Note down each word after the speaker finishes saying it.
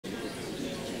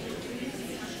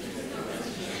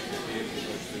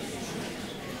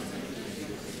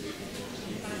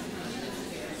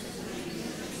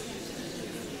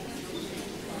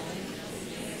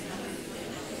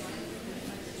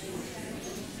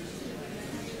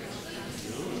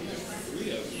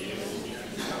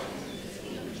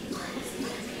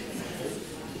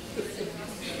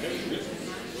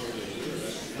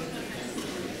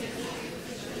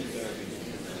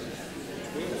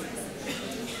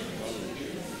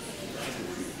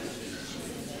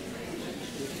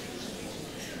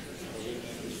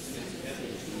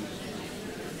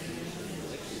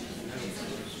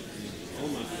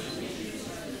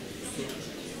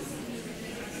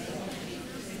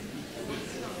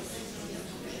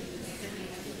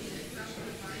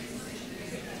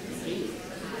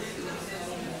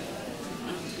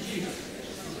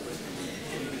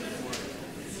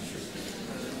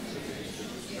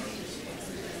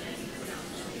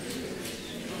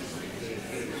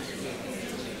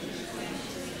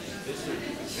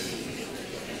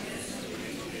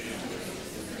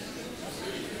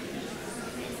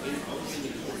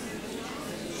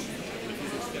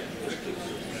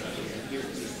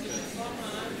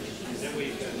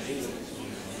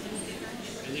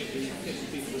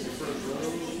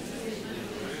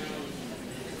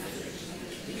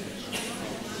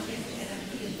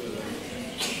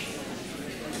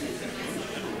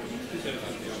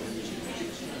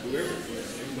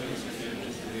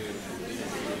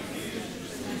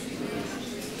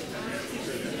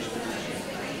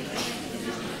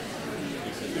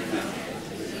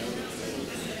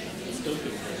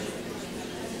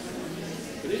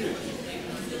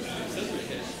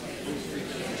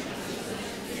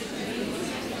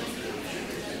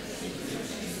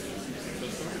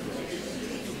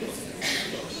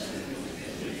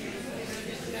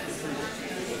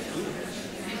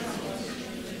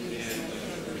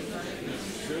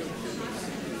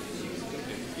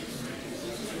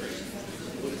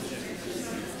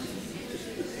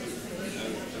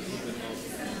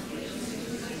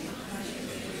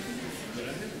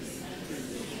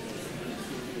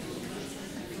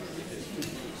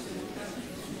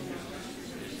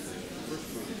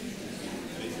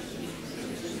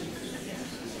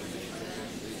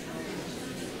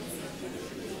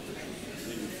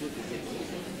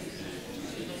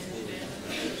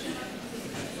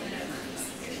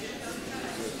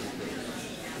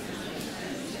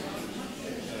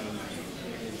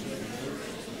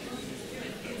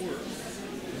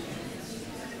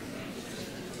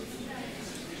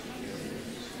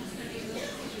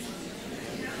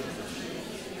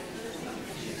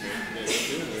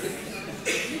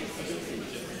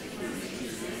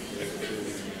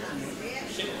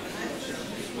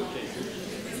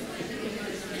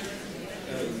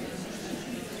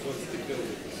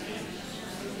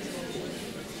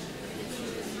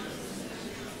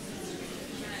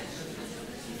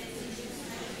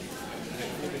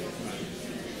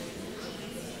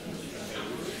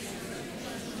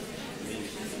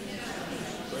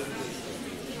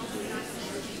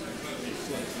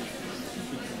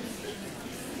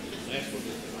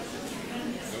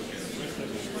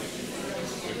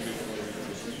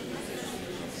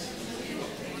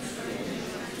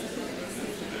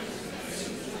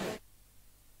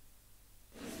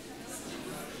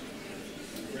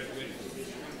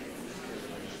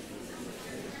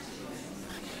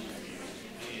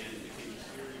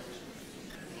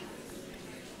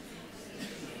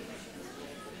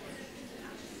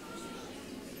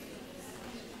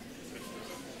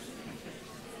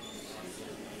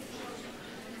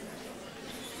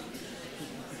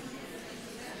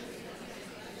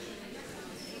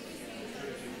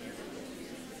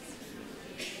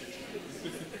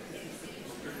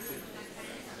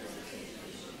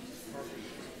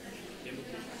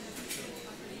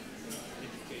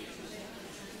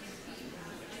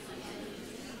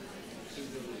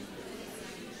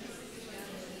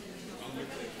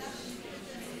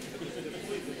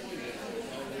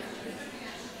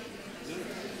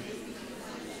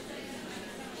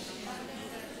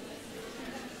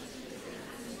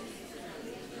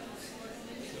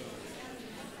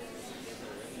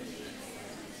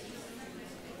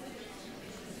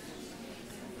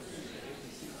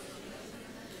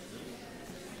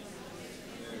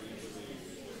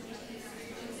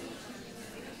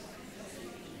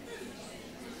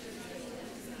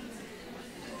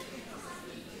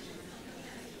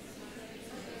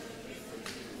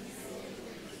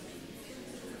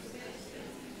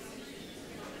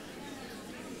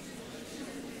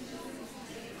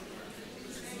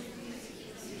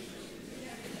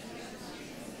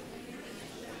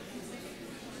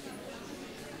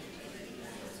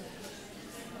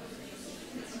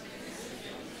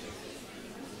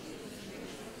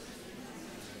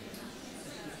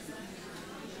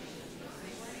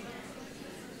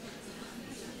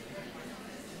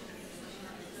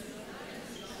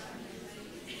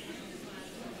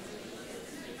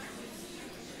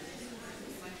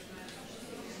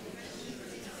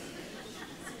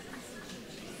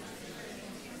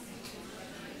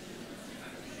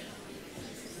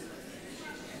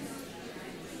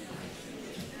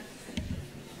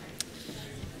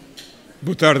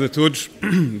Boa tarde a todos,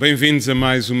 bem-vindos a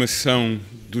mais uma sessão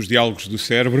dos Diálogos do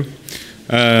Cérebro.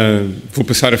 Vou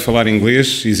passar a falar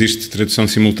inglês, existe tradução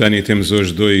simultânea e temos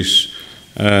hoje dois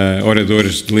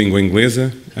oradores de língua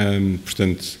inglesa,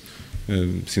 portanto,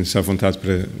 sinto-se à vontade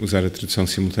para usar a tradução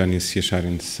simultânea se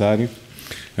acharem necessário.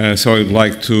 So I would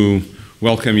like to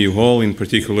welcome you all, in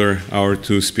particular our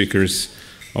two speakers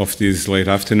of this late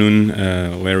afternoon,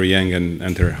 Larry Yang and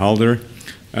Hunter Halder.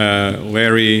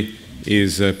 Larry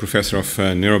is a professor of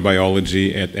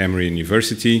neurobiology at Emory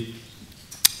University.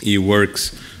 He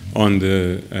works on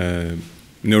the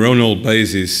neuronal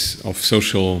basis of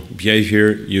social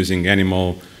behavior using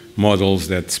animal models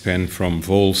that span from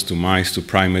voles to mice to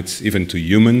primates, even to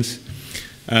humans.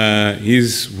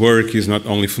 His work is not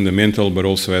only fundamental but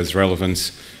also has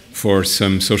relevance for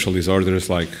some social disorders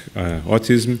like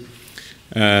autism.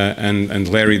 And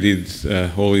Larry did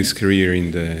all his career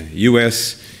in the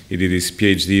US. He did his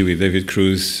PhD with David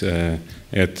Cruz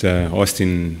at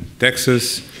Austin,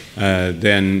 Texas.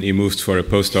 Then he moved for a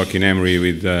postdoc in Emory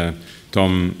with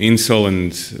Tom Insel,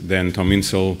 and then Tom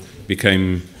Insel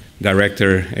became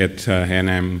director at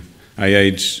NIH,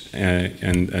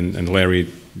 and Larry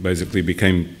basically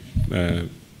became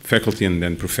faculty and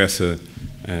then professor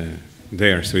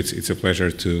there. So it's a pleasure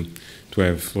to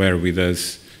have Larry with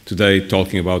us today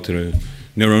talking about the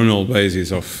neuronal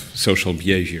basis of social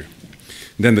behavior.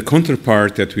 Then the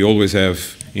counterpart that we always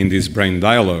have in these brain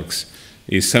dialogues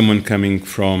is someone coming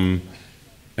from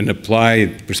an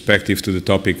applied perspective to the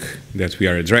topic that we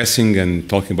are addressing and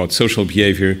talking about social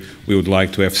behavior. We would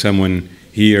like to have someone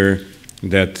here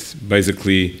that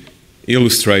basically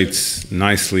illustrates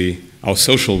nicely how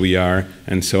social we are,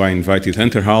 and so I invited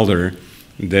Hunter Halder,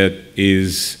 that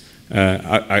is,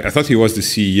 I thought he was the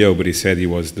CEO, but he said he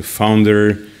was the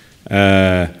founder,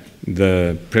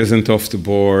 the president of the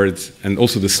board, and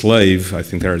also the slave. I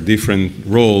think there are different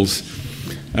roles,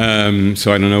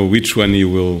 so I don't know which one you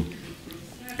will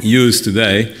use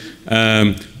today,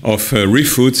 of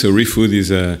Refood. So Refood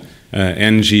is a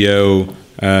NGO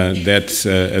that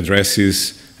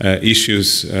addresses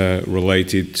issues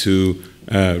related to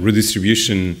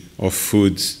redistribution of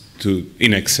foods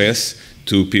in excess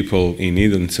to people in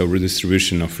need, and so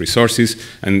redistribution of resources,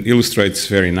 and illustrates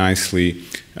very nicely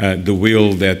the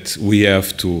will that we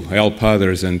have to help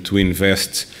others and to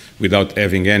invest without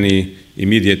having any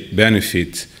immediate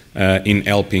benefit in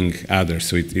helping others.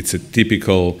 So it's a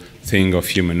typical thing of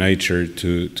human nature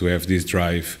to have this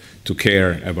drive to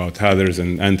care about others,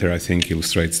 and Hunter, I think,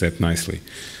 illustrates that nicely.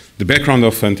 The background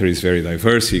of Hunter is very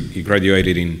diverse. He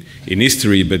graduated in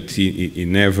history, but he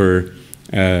never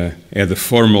had a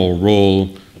formal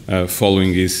role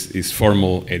following his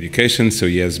formal education. So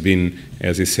he has been,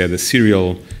 as he said, a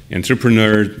serial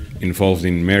entrepreneur involved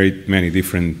in many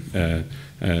different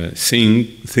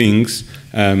things.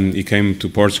 He came to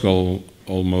Portugal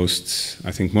almost,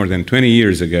 I think, more than 20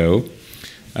 years ago.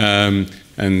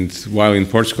 And while in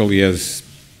Portugal, he has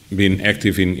been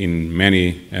active in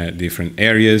many different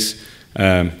areas.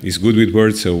 He's good with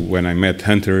words, so when I met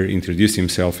Hunter, he introduced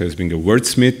himself as being a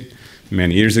wordsmith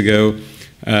many years ago.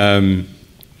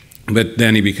 But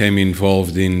then he became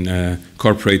involved in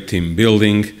corporate team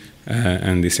building,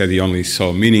 and he said he only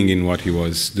saw meaning in what he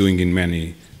was doing in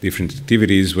many different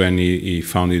activities when he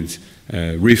founded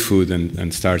Refood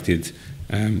and started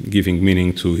giving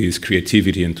meaning to his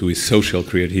creativity and to his social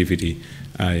creativity,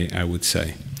 I would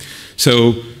say.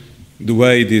 So the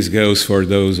way this goes for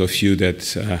those of you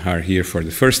that are here for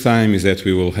the first time is that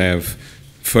we will have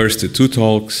first the 2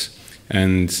 talks,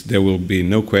 and there will be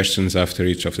no questions after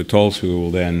each of the talks. We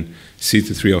will then sit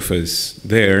the 3 of us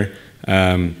there.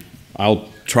 I'll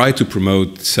try to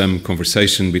promote some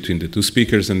conversation between the 2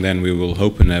 speakers, and then we will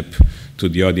open up to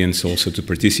the audience also to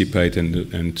participate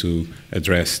and to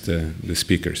address the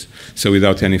speakers. So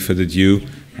without any further ado,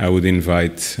 I would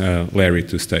invite Larry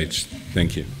to stage.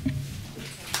 Thank you.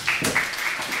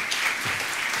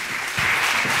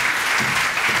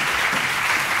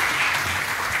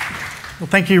 Well,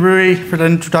 thank you, Rui, for the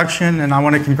introduction, and I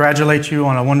want to congratulate you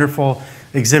on a wonderful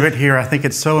exhibit here. I think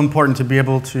it's so important to be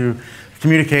able to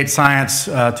communicate science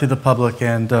to the public,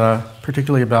 and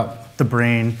particularly about the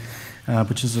brain,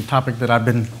 which is a topic that I've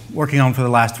been working on for the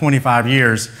last 25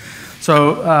 years.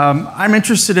 So I'm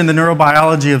interested in the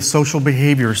neurobiology of social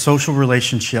behavior, social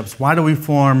relationships. Why do we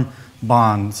form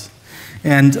bonds?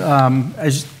 And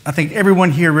as I think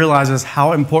everyone here realizes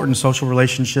how important social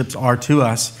relationships are to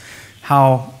us,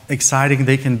 how exciting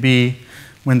they can be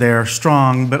when they are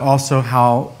strong, but also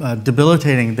how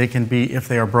debilitating they can be if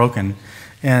they are broken.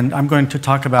 And I'm going to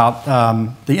talk about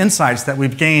the insights that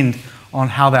we've gained on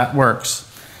how that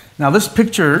works. Now, this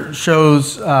picture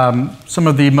shows some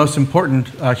of the most important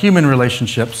human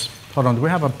relationships. Hold on, do we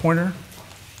have a pointer?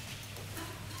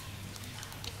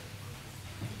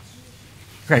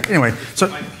 Okay, anyway, so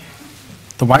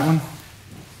the white one?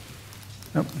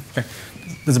 Nope, okay.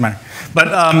 Doesn't matter.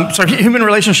 But so human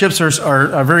relationships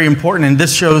are very important, and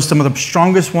this shows some of the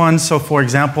strongest ones. So for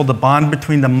example, the bond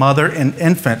between the mother and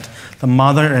infant, the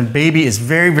mother and baby, is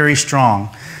very, very strong.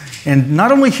 And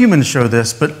not only humans show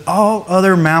this, but all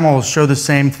other mammals show the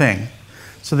same thing.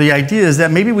 So the idea is that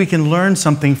maybe we can learn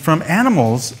something from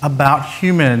animals about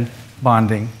human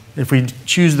bonding if we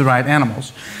choose the right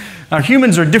animals. Now,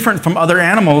 humans are different from other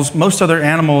animals, most other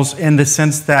animals, in the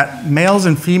sense that males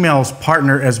and females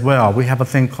partner as well. We have a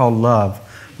thing called love,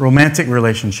 romantic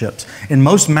relationships. In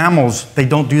most mammals, they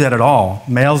don't do that at all.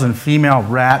 Males and female,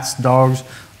 rats, dogs,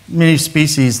 many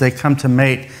species, they come to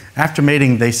mate. After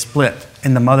mating, they split,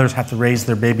 and the mothers have to raise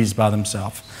their babies by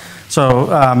themselves.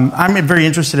 So I'm very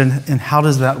interested in how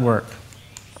does that work.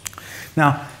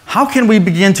 Now, how can we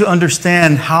begin to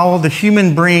understand how the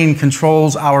human brain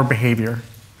controls our behavior?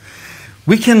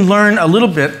 We can learn a little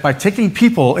bit by taking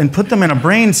people and put them in a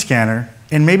brain scanner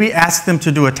and maybe ask them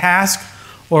to do a task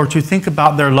or to think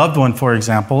about their loved one, for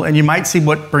example, and you might see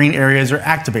what brain areas are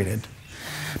activated.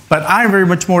 But I'm very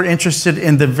much more interested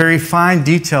in the very fine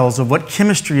details of what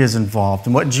chemistry is involved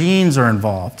and what genes are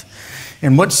involved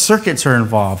and what circuits are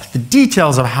involved, the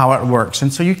details of how it works.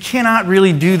 And so you cannot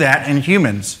really do that in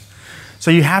humans. So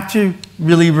you have to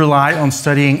really rely on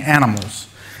studying animals.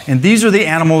 And these are the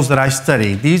animals that I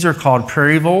study. These are called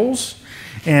prairie voles,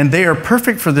 and they are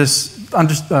perfect for this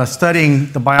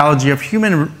studying the biology of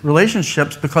human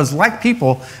relationships because, like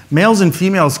people, males and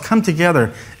females come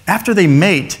together. After they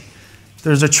mate,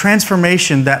 there's a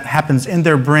transformation that happens in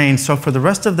their brain, so for the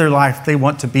rest of their life, they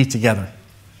want to be together.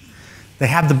 They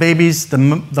have the babies,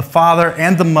 the father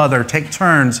and the mother take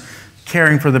turns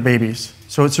caring for the babies.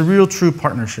 So it's a real true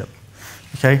partnership.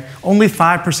 Okay? Only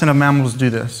 5% of mammals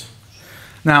do this.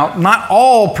 Now, not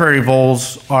all prairie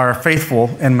voles are faithful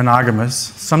and monogamous.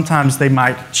 Sometimes they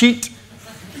might cheat.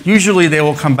 Usually they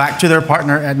will come back to their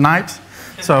partner at night.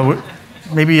 So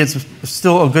maybe it's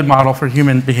still a good model for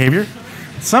human behavior.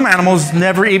 Some animals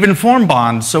never even form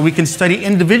bonds, so we can study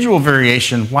individual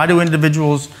variation. Why do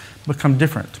individuals become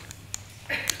different?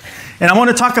 And I want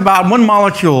to talk about one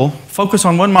molecule, focus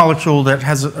on one molecule that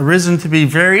has arisen to be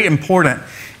very important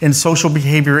in social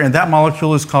behavior, and that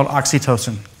molecule is called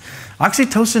oxytocin.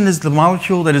 Oxytocin is the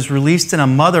molecule that is released in a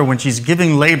mother when she's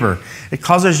giving labor. It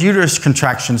causes uterus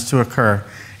contractions to occur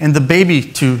and the baby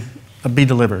to be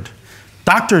delivered.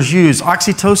 Doctors use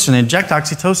oxytocin, inject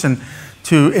oxytocin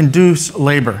to induce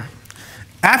labor.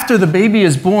 After the baby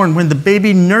is born, when the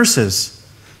baby nurses,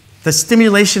 the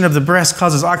stimulation of the breast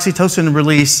causes oxytocin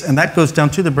release, and that goes down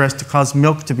to the breast to cause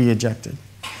milk to be ejected.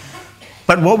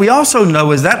 But what we also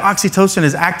know is that oxytocin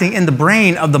is acting in the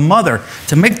brain of the mother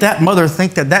to make that mother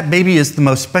think that that baby is the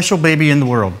most special baby in the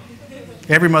world.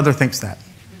 Every mother thinks that,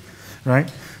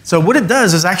 right? So what it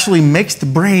does is actually makes the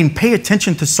brain pay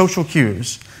attention to social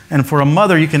cues. And for a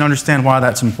mother, you can understand why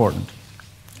that's important.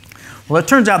 Well, it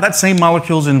turns out that same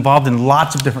molecule is involved in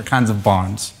lots of different kinds of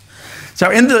bonds. So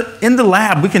in the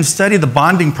lab, we can study the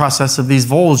bonding process of these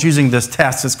voles using this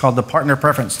test. It's called the partner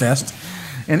preference test.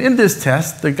 And in this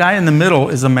test, the guy in the middle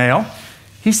is a male.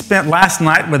 He spent last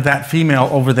night with that female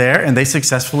over there, and they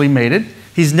successfully mated.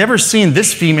 He's never seen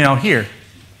this female here.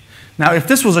 Now, if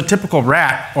this was a typical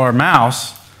rat or a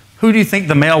mouse, who do you think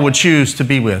the male would choose to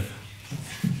be with?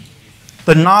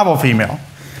 The novel female.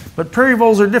 But prairie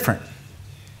voles are different.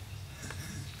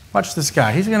 Watch this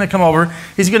guy. He's going to come over.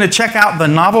 He's going to check out the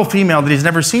novel female that he's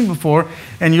never seen before,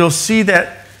 and you'll see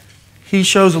that he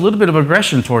shows a little bit of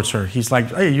aggression towards her. He's like,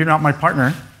 hey, you're not my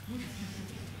partner.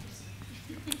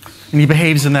 And he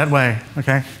behaves in that way,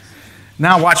 okay?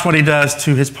 Now watch what he does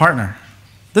to his partner.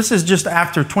 This is just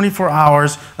after 24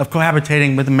 hours of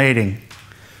cohabitating with mating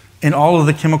and all of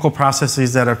the chemical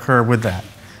processes that occur with that.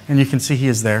 And you can see he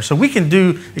is there. So we can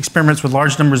do experiments with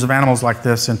large numbers of animals like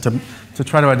this and to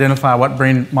try to identify what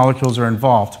brain molecules are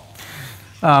involved.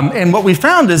 And what we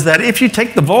found is that if you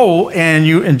take the vole and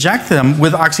you inject them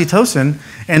with oxytocin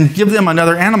and give them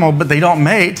another animal but they don't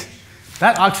mate,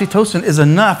 that oxytocin is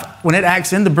enough when it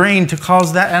acts in the brain to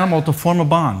cause that animal to form a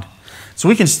bond. So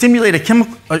we can stimulate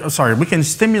we can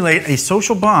stimulate a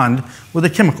social bond with a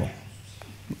chemical,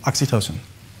 oxytocin.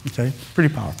 Okay,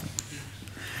 pretty powerful.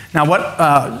 Now,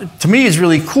 what to me is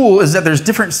really cool is that there's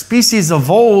different species of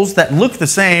voles that look the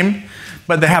same,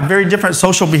 but they have very different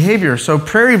social behavior. So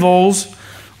prairie voles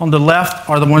on the left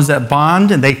are the ones that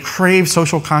bond and they crave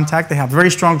social contact. They have very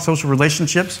strong social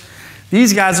relationships.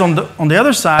 These guys on the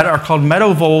other side are called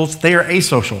meadow voles. They are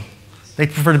asocial. They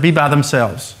prefer to be by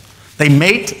themselves. They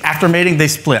mate. After mating, they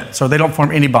split, so they don't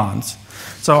form any bonds.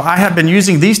 So I have been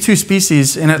using these two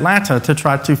species in Atlanta to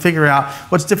try to figure out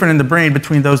what's different in the brain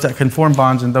between those that can form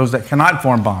bonds and those that cannot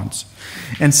form bonds.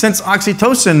 And since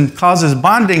oxytocin causes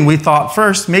bonding, we thought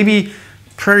first maybe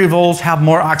prairie voles have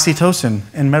more oxytocin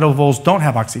and meadow voles don't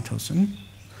have oxytocin.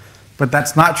 But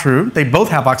that's not true. They both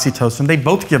have oxytocin. They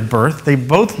both give birth. They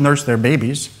both nurse their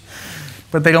babies.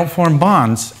 But they don't form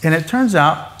bonds. And it turns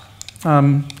out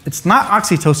it's not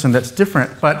oxytocin that's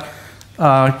different, but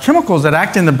chemicals that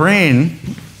act in the brain,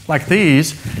 like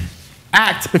these,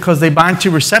 act because they bind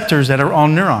to receptors that are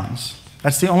on neurons.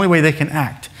 That's the only way they can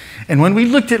act. And when we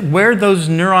looked at where those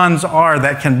neurons are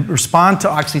that can respond to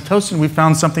oxytocin, we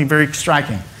found something very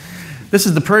striking. This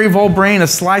is the parieval brain, a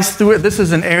slice through it. This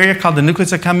is an area called the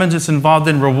nucleus accumbens. It's involved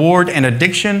in reward and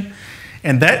addiction.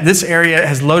 And this area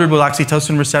is loaded with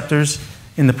oxytocin receptors.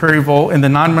 In the parieval, in the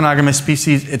non-monogamous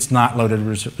species, it's not loaded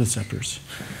with receptors.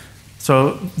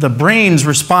 So the brains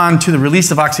respond to the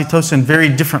release of oxytocin very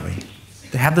differently.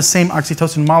 They have the same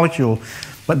oxytocin molecule,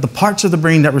 but the parts of the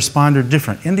brain that respond are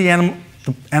different. In the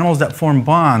animals that form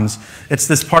bonds, it's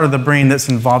this part of the brain that's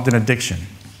involved in addiction.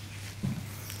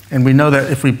 And we know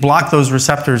that if we block those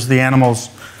receptors, the animals,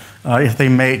 if they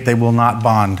mate, they will not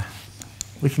bond.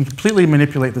 We can completely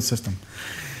manipulate the system.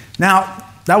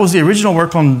 Now, that was the original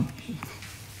work on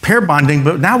pair bonding,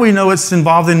 but now we know it's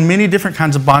involved in many different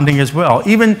kinds of bonding as well.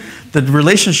 Even the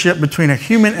relationship between a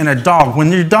human and a dog.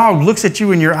 When your dog looks at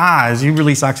you in your eyes, you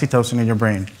release oxytocin in your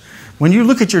brain. When you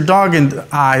look at your dog in the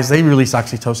eyes, they release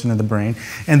oxytocin in the brain.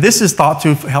 And this is thought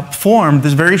to help form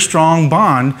this very strong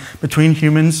bond between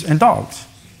humans and dogs.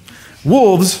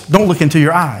 Wolves don't look into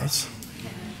your eyes.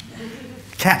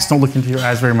 Cats don't look into your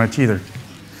eyes very much either.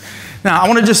 Now, I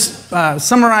want to just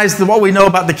summarize what we know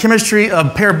about the chemistry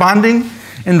of pair bonding.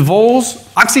 In voles,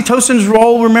 oxytocin's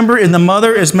role, remember, in the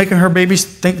mother is making her baby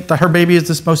think that her baby is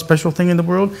the most special thing in the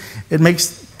world. It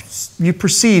makes you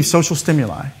perceive social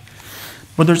stimuli.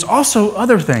 But there's also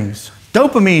other things.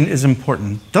 Dopamine is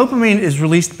important. Dopamine is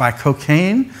released by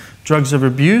cocaine, drugs of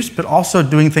abuse, but also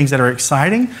doing things that are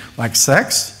exciting, like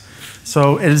sex.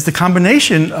 So it is the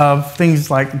combination of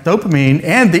things like dopamine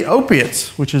and the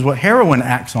opiates, which is what heroin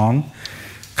acts on,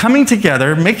 coming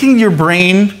together, making your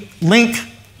brain link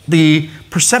the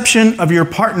perception of your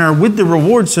partner with the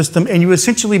reward system, and you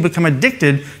essentially become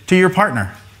addicted to your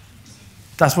partner.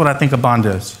 That's what I think a bond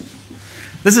is.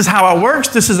 This is how it works.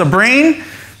 This is a brain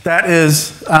that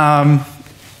is of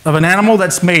an animal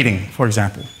that's mating, for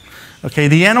example. Okay,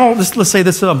 the animal, let's say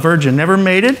this is a virgin, never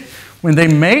mated. When they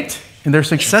mate, and they're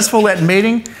successful at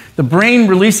mating, the brain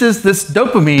releases this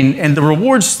dopamine and the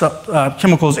reward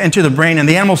chemicals into the brain, and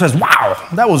the animal says, wow,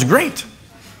 that was great.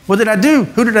 What did I do?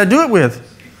 Who did I do it with?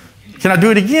 Can I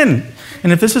do it again?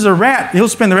 And if this is a rat, he'll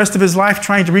spend the rest of his life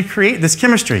trying to recreate this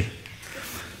chemistry.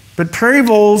 But prairie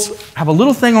voles have a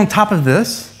little thing on top of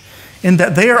this, in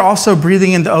that they are also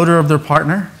breathing in the odor of their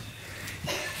partner.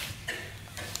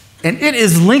 And it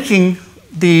is linking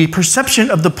the perception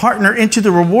of the partner into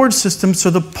the reward system, so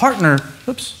the partner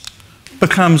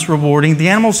becomes rewarding. The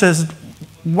animal says,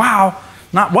 wow,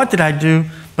 not what did I do,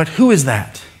 but who is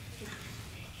that?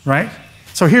 Right?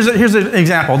 So here's an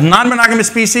example. Non-monogamous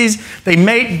species, they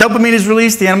mate, dopamine is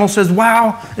released, the animal says,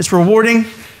 wow, it's rewarding.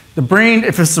 The brain,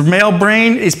 if it's a male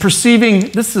brain, is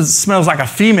perceiving, smells like a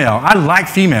female. I like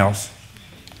females.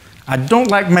 I don't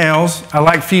like males, I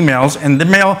like females, and the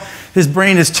male, his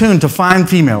brain is tuned to find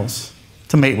females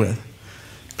to mate with.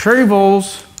 Prairie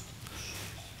voles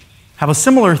have a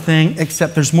similar thing,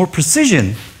 except there's more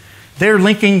precision. They're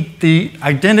linking the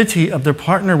identity of their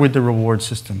partner with the reward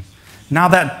system. Now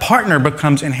that partner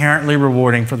becomes inherently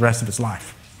rewarding for the rest of its life.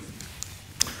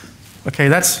 Okay,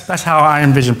 that's how I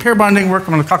envision pair bonding work. I'm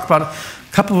going to talk about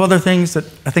a couple of other things that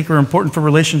I think are important for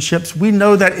relationships. We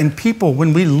know that in people,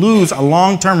 when we lose a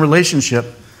long-term relationship,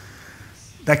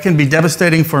 that can be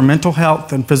devastating for mental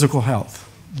health and physical health.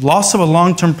 Loss of a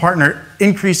long-term partner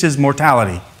increases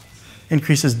mortality,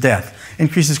 increases death,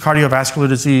 increases cardiovascular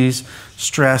disease,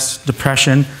 stress,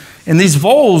 depression. In these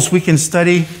voles, we can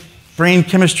study brain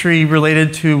chemistry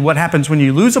related to what happens when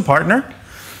you lose a partner.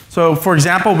 So, for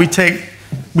example, we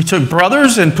took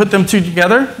brothers and put them two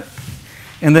together,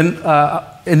 and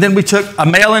then we took a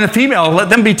male and a female and let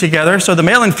them be together, so the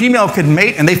male and female could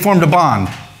mate, and they formed a bond.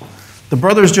 The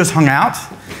brothers just hung out,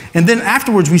 and then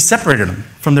afterwards we separated them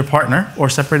from their partner, or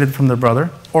separated from their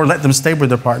brother, or let them stay with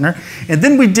their partner. And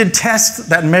then we did tests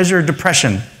that measure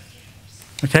depression.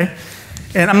 Okay?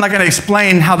 And I'm not going to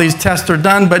explain how these tests are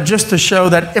done, but just to show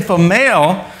that if a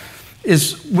male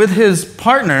is with his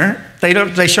partner,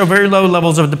 they show very low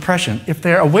levels of depression. If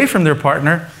they're away from their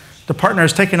partner, the partner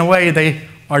is taken away, they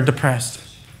are depressed.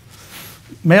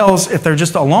 Males, if they're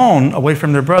just alone, away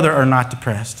from their brother, are not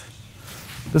depressed.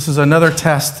 This is another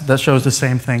test that shows the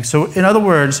same thing. So in other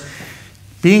words,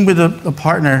 being with a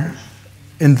partner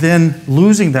and then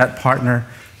losing that partner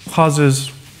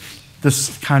causes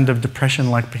this kind of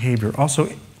depression-like behavior. Also,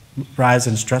 rise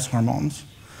in stress hormones.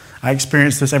 I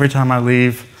experience this every time I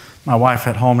leave my wife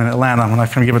at home in Atlanta when I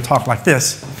come give a talk like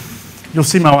this. You'll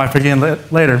see my wife again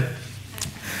later.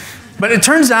 But it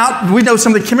turns out we know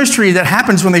some of the chemistry that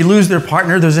happens when they lose their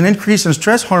partner. There's an increase in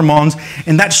stress hormones,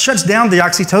 and that shuts down the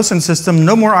oxytocin system.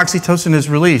 No more oxytocin is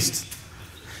released.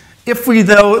 If we,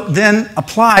 though, then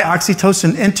apply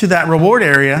oxytocin into that reward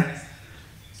area,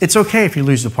 it's okay if you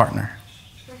lose the partner.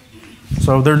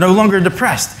 So they're no longer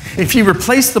depressed. If you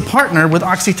replace the partner with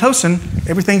oxytocin,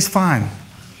 everything's fine.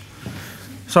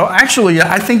 So actually,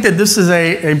 I think that this is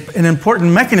an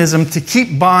important mechanism to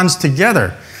keep bonds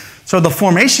together. So the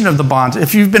formation of the bonds,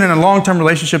 if you've been in a long-term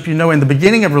relationship, you know in the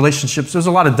beginning of relationships, there's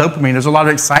a lot of dopamine, there's a lot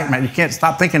of excitement. You can't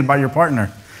stop thinking about your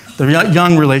partner, the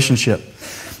young relationship.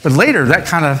 But later, that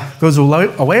kind of goes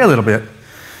away a little bit.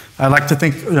 I like to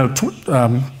think,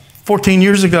 14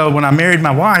 years ago when I married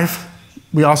my wife,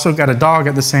 we also got a dog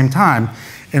at the same time.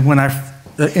 And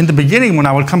in the beginning, when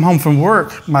I would come home from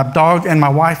work, my dog and my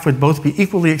wife would both be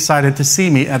equally excited to see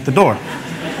me at the door.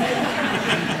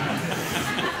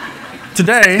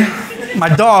 Today, my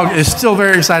dog is still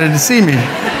very excited to see me.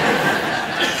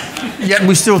 Yet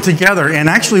we're still together. And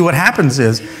actually what happens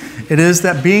is, it is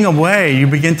that being away, you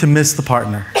begin to miss the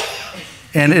partner.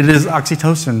 And it is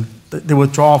oxytocin, the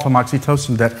withdrawal from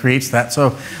oxytocin that creates that.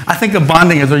 So I think of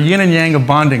bonding as a yin and yang of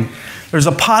bonding. There's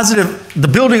a positive, the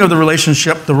building of the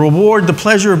relationship, the reward, the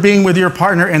pleasure of being with your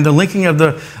partner, and the linking of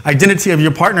the identity of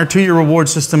your partner to your reward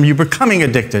system, you're becoming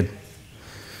addicted.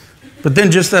 But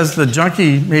then just as the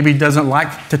junkie maybe doesn't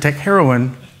like to take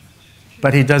heroin,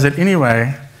 but he does it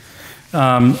anyway,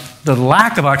 the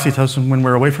lack of oxytocin when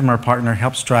we're away from our partner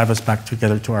helps drive us back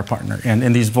together to our partner.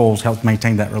 And these voles help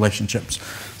maintain that relationships.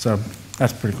 So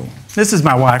that's pretty cool. This is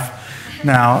my wife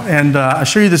now. And I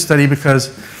show you this study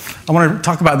because I want to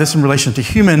talk about this in relation to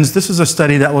humans. This is a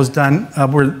study that was done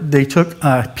where they took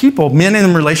people, men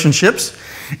in relationships,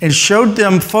 and showed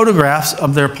them photographs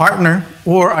of their partner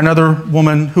or another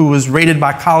woman who was rated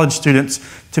by college students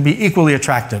to be equally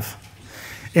attractive.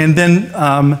 And then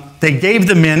they gave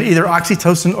the men either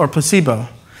oxytocin or placebo.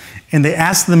 And they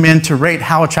asked the men to rate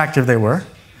how attractive they were,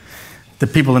 the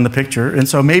people in the picture. And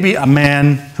so maybe a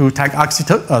man who take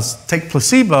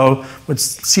placebo would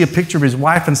see a picture of his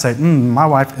wife and say, my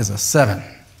wife is a 7.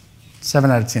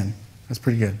 7 out of 10. That's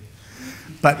pretty good.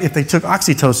 But if they took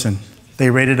oxytocin, they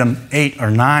rated them 8 or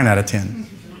 9 out of 10.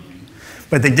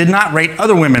 But they did not rate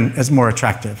other women as more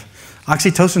attractive.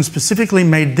 Oxytocin specifically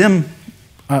made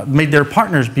their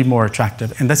partners be more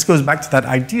attractive. And this goes back to that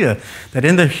idea that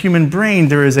in the human brain,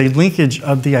 there is a linkage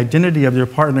of the identity of your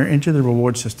partner into the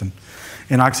reward system.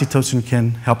 And oxytocin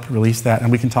can help release that.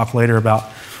 And we can talk later about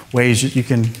ways that you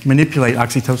can manipulate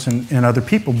oxytocin in other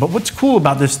people. But what's cool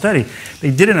about this study,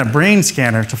 they did in a brain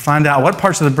scanner to find out what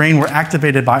parts of the brain were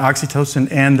activated by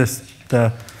oxytocin and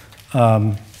the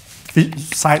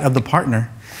site of the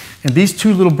partner. And these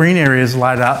two little brain areas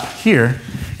light up here.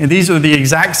 And these are the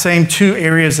exact same two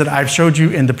areas that I've showed you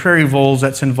in the prairie voles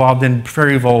that's involved in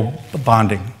prairie vole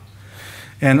bonding.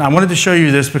 And I wanted to show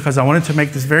you this because I wanted to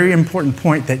make this very important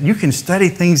point that you can study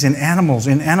things in animals,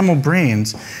 in animal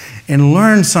brains, and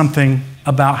learn something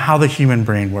about how the human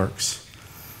brain works.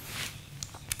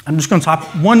 I'm just going to talk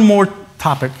one more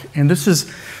topic, and this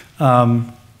is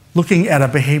looking at a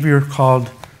behavior called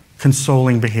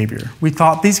consoling behavior. We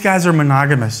thought these guys are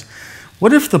monogamous.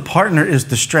 What if the partner is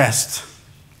distressed?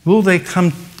 Will they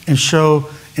come and show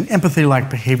an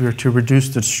empathy-like behavior to reduce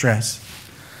the stress?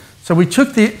 So we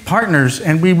took the partners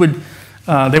and they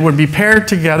would be paired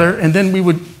together, and then we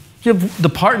would give the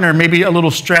partner maybe a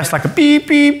little stress, like a beep,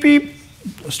 beep, beep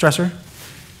stressor.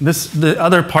 The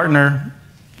other partner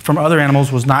from other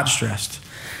animals was not stressed.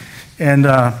 And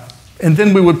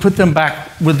then we would put them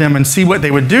back with them and see what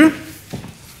they would do.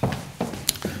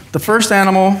 The first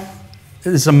animal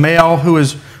is a male who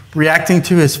is reacting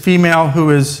to his female who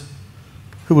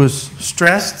was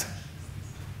stressed.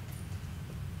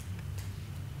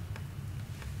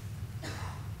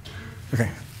 Okay.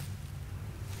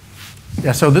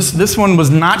 Yeah, so this one was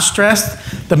not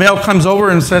stressed. The male comes over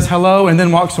and says hello and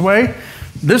then walks away.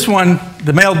 This one,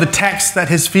 the male detects that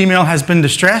his female has been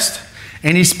distressed,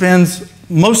 and he spends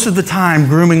most of the time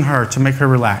grooming her to make her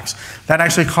relax. That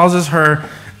actually causes her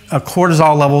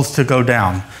cortisol levels to go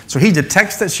down. So he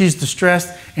detects that she's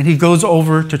distressed, and he goes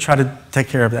over to try to take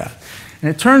care of that. And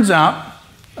it turns out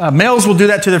males will do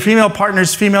that to their female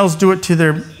partners. Females do it to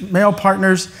their male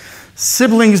partners.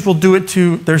 Siblings will do it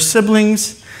to their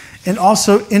siblings. And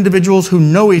also individuals who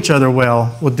know each other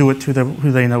well will do it to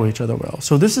who they know each other well.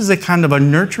 So this is a kind of a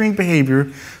nurturing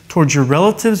behavior towards your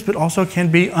relatives, but also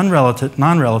can be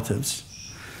non-relatives.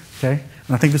 Okay?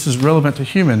 And I think this is relevant to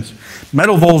humans.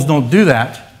 Meadow voles don't do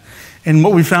that. And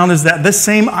what we found is that this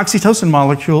same oxytocin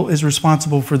molecule is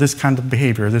responsible for this kind of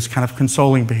behavior, this kind of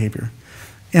consoling behavior.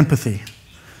 Empathy,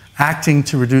 acting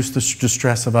to reduce the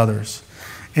distress of others.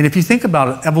 And if you think about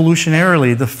it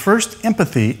evolutionarily, the first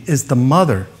empathy is the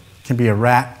mother, can be a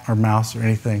rat or mouse or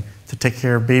anything, to take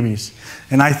care of babies.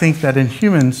 And I think that in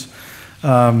humans,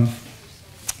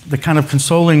 the kind of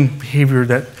consoling behavior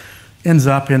that ends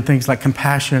up in things like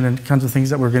compassion and kinds of things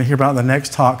that we're going to hear about in the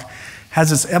next talk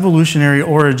has its evolutionary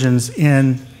origins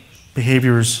in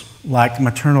behaviors like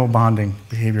maternal bonding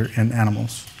behavior in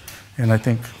animals. And I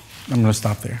think I'm going to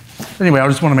stop there. Anyway, I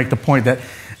just want to make the point that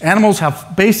animals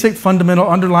have basic, fundamental,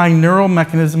 underlying neural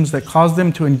mechanisms that cause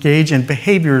them to engage in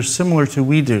behaviors similar to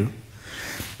we do.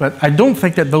 But I don't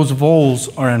think that those voles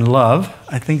are in love.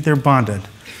 I think they're bonded.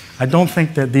 I don't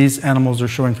think that these animals are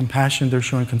showing compassion, they're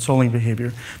showing consoling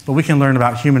behavior, but we can learn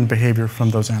about human behavior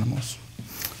from those animals.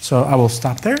 So I will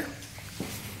stop there.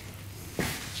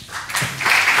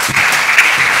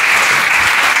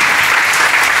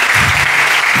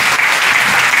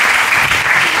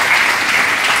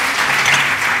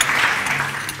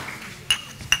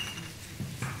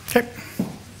 Okay.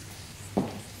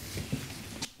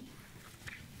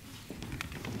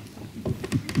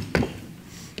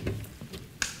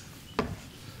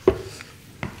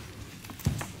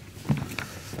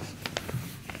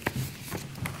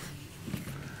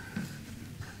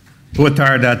 Boa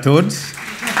tarde a todos.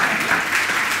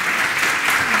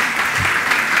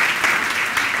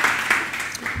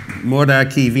 Moro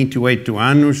aqui 28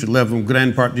 anos, levo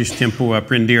grande parte deste tempo a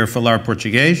aprender a falar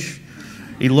português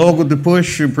e logo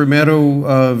depois, a primeira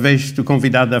vez estou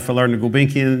convidado a falar no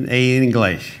Gulbenkian é em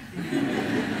inglês.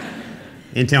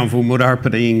 Então vou mudar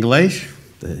para inglês.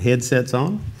 The headset's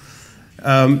on.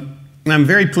 I'm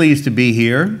very pleased to be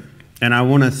here, and I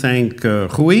want to thank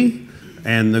Rui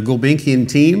and the Gulbenkian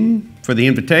team for the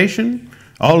invitation,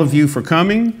 all of you for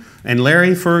coming, and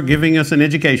Larry for giving us an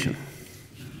education.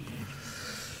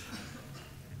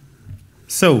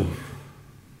 So,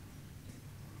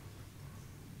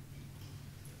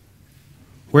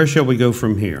 where shall we go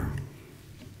from here?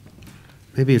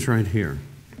 Maybe it's right here.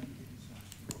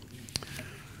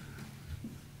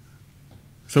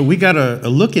 So we got a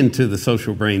look into the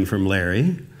social brain from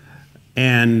Larry,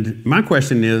 and my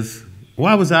question is,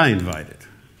 why was I invited?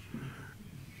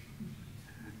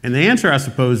 And the answer, I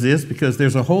suppose, is because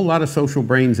there's a whole lot of social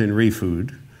brains in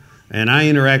Refood, and I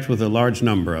interact with a large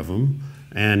number of them.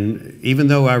 And even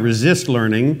though I resist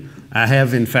learning, I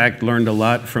have, in fact, learned a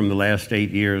lot from the last 8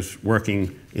 years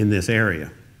working in this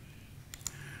area.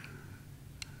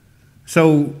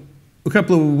 So a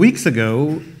couple of weeks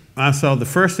ago, I saw the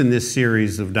first in this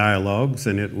series of dialogues,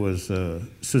 and it was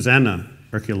Susana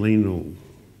Herculino,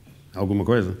 alguma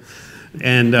coisa.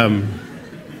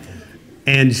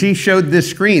 And she showed this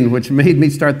screen, which made me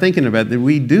start thinking about that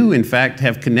we do, in fact,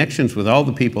 have connections with all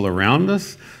the people around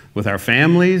us, with our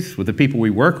families, with the people we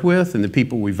work with, and the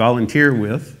people we volunteer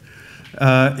with.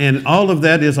 And all of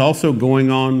that is also going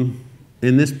on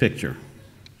in this picture.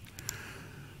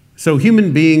 So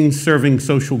human beings serving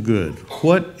social good.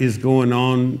 What is going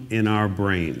on in our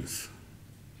brains?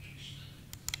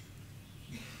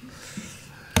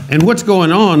 And what's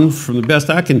going on, from the best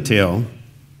I can tell,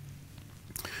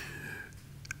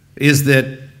 is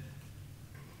that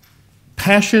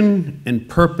passion and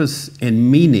purpose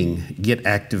and meaning get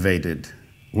activated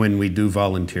when we do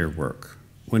volunteer work.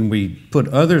 When we put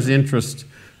others' interests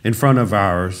in front of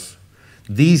ours,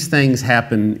 these things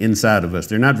happen inside of us.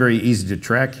 They're not very easy to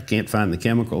track. You can't find the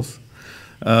chemicals.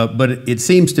 But it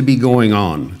seems to be going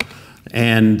on.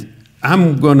 And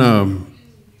I'm going to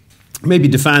maybe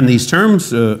define these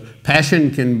terms.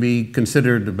 Passion can be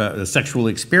considered about a sexual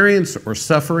experience or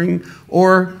suffering,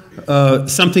 or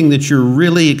something that you're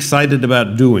really excited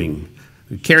about doing,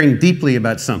 caring deeply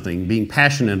about something, being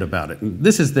passionate about it. And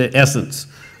this is the essence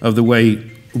of the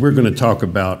way we're going to talk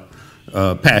about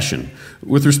passion.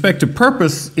 With respect to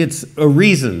purpose, it's a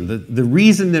reason, the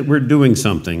reason that we're doing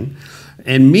something.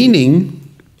 And meaning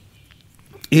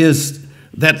is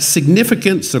that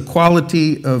significance, a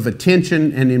quality of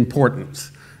attention and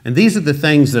importance. And these are the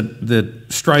things that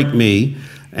strike me.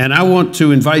 And I want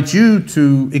to invite you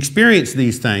to experience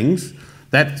these things.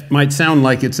 That might sound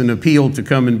like it's an appeal to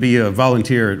come and be a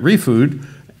volunteer at Refood,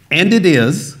 and it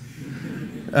is.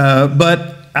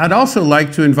 But I'd also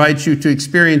like to invite you to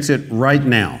experience it right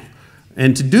now.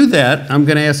 And to do that, I'm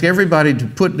going to ask everybody to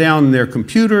put down their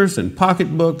computers and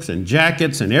pocketbooks and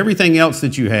jackets and everything else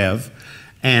that you have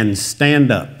and stand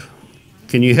up.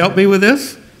 Can you help me with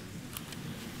this?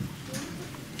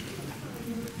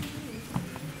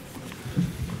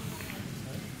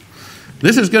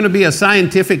 This is going to be a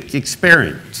scientific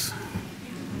experience.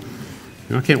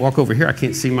 I can't walk over here. I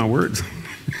can't see my words.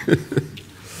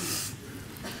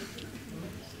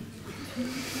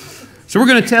 So we're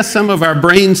going to test some of our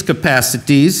brain's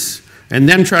capacities and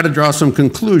then try to draw some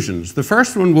conclusions. The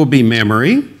first one will be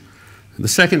memory. The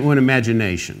second one,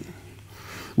 imagination.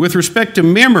 With respect to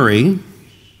memory,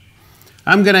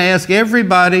 I'm going to ask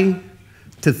everybody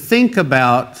to think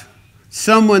about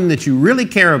someone that you really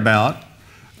care about,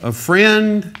 a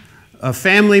friend, a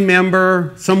family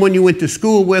member, someone you went to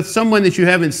school with, someone that you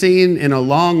haven't seen in a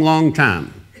long, long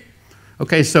time.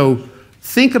 Okay, so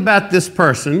think about this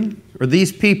person or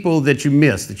these people that you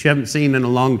miss, that you haven't seen in a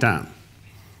long time.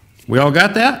 We all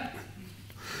got that?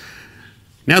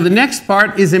 Now the next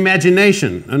part is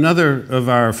imagination, another of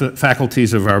our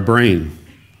faculties of our brain.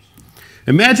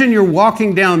 Imagine you're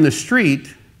walking down the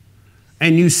street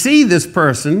and you see this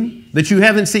person that you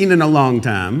haven't seen in a long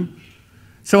time.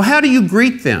 So how do you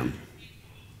greet them?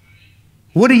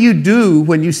 What do you do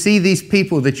when you see these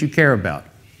people that you care about?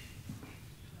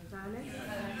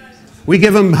 We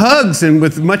give them hugs and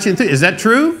with much enthusiasm. Is that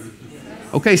true?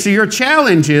 Okay, so your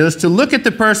challenge is to look at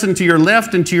the person to your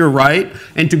left and to your right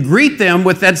and to greet them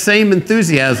with that same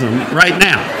enthusiasm right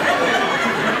now.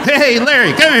 Hey,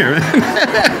 Larry, come here.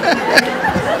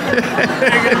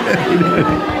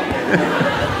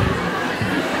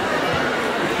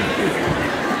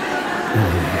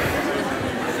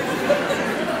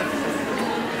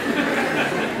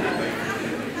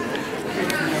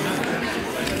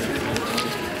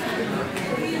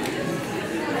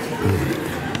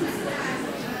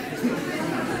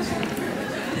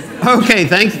 Okay,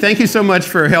 thank you so much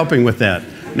for helping with that.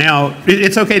 Now,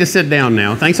 it's okay to sit down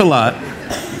now. Thanks a lot.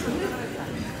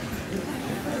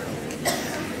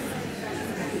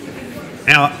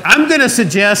 Now, I'm going to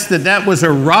suggest that that was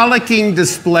a rollicking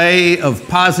display of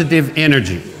positive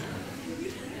energy.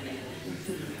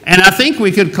 And I think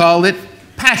we could call it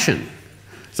passion.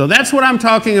 So that's what I'm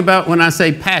talking about when I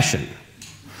say passion.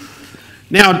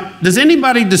 Now, does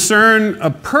anybody discern a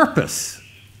purpose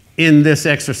in this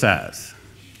exercise?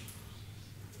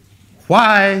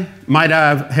 Why might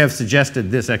I have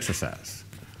suggested this exercise?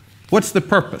 What's the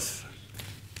purpose?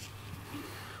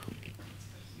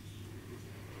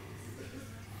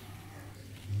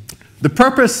 The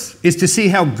purpose is to see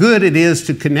how good it is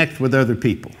to connect with other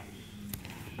people.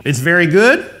 It's very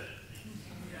good?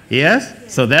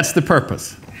 Yes? So that's the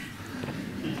purpose.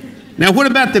 Now, what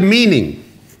about the meaning?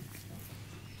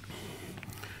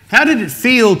 How did it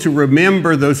feel to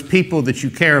remember those people that you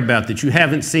care about that you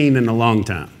haven't seen in a long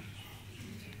time?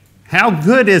 How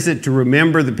good is it to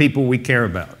remember the people we care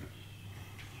about?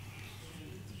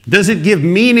 Does it give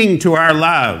meaning to our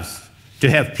lives to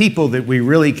have people that we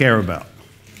really care about?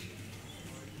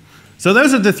 So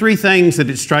those are the three things that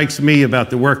it strikes me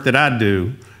about the work that I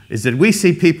do, is that we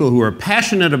see people who are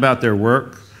passionate about their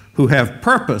work, who have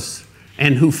purpose,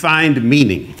 and who find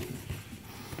meaning.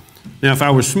 Now, if I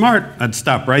was smart, I'd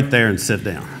stop right there and sit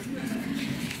down.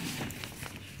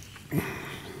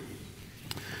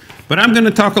 But I'm going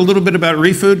to talk a little bit about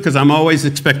Refood because I'm always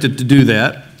expected to do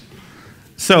that.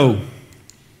 So,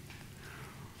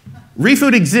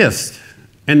 Refood exists,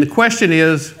 and the question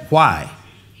is, why?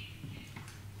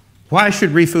 Why should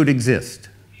Refood exist?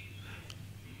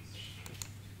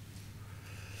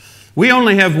 We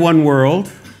only have one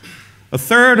world. A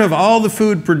third of all the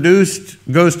food produced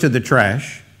goes to the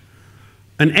trash.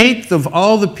 An eighth of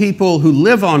all the people who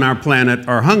live on our planet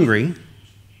are hungry.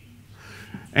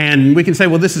 And we can say,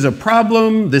 well, this is a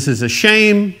problem, this is a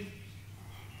shame.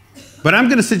 But I'm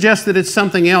going to suggest that it's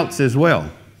something else as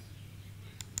well.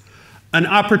 An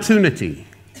opportunity.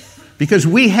 Because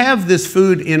we have this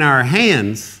food in our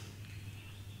hands,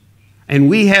 and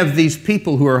we have these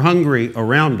people who are hungry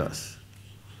around us.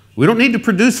 We don't need to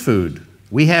produce food.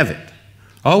 We have it.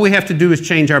 All we have to do is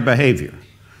change our behavior.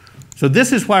 So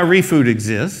this is why Refood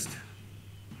exists.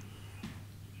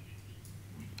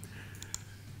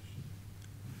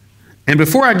 And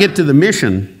before I get to the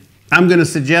mission, I'm going to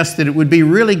suggest that it would be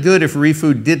really good if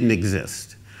Refood didn't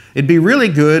exist. It'd be really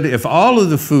good if all of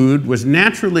the food was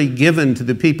naturally given to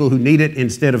the people who need it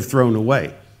instead of thrown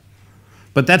away.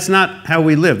 But that's not how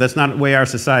we live. That's not the way our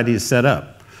society is set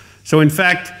up. So in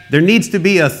fact, there needs to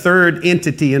be a third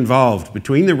entity involved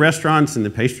between the restaurants and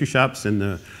the pastry shops and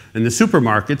the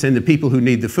supermarkets and the people who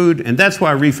need the food, and that's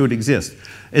why Refood exists.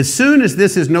 As soon as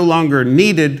this is no longer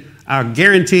needed, I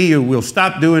guarantee you we'll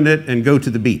stop doing it and go to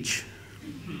the beach.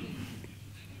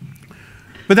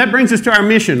 But that brings us to our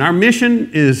mission. Our mission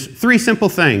is three simple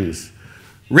things: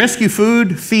 rescue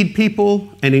food, feed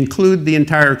people, and include the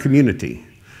entire community.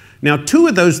 Now, two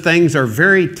of those things are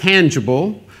very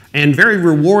tangible and very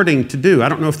rewarding to do. I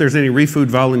don't know if there's any Refood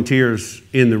volunteers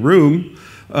in the room,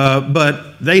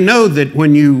 but they know that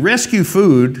when you rescue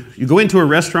food, you go into a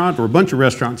restaurant or a bunch of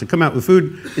restaurants and come out with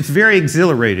food, it's very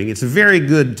exhilarating. It's very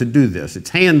good to do this. It's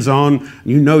hands-on.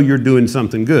 You know you're doing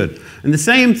something good. And the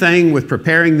same thing with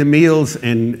preparing the meals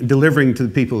and delivering to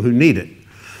the people who need it.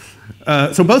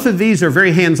 So both of these are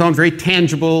very hands-on, very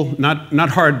tangible, not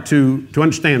hard to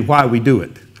understand why we do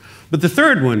it. But the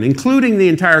third one, including the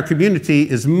entire community,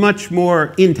 is much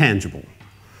more intangible.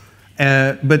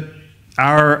 But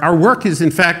our work is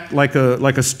in fact like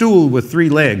a stool with 3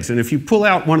 legs, and if you pull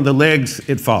out one of the legs,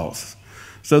 it falls.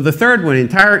 So the third one,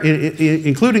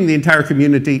 including the entire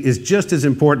community, is just as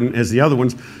important as the other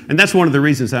ones, and that's one of the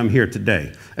reasons I'm here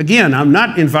today. Again, I'm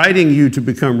not inviting you to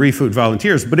become Refood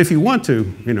volunteers, but if you want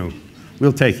to,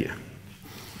 we'll take you.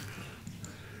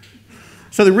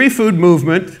 So the Refood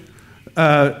movement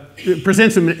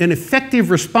presents an effective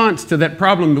response to that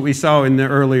problem that we saw in the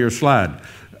earlier slide.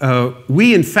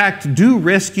 We, in fact, do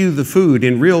rescue the food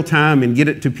in real time and get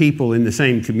it to people in the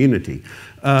same community.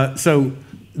 So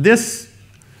this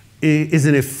is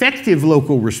an effective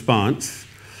local response,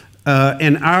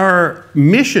 and our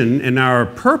mission and our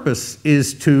purpose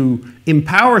is to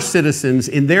empower citizens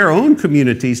in their own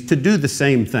communities to do the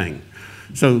same thing.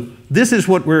 So this is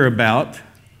what we're about.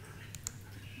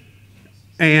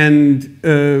 And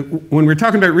when we're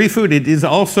talking about Refood, it is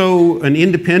also an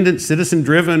independent,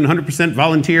 citizen-driven, 100%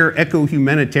 volunteer,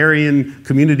 eco-humanitarian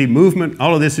community movement.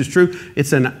 All of this is true.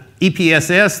 It's an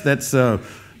EPSS. That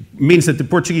means that the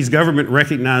Portuguese government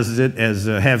recognizes it as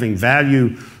having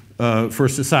value for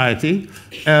society.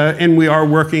 And we are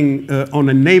working on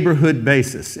a neighborhood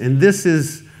basis. And this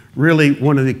is really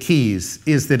one of the keys,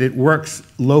 is that it works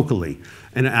locally.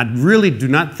 And I really do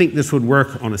not think this would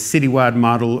work on a citywide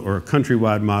model or a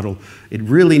countrywide model. It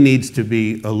really needs to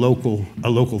be a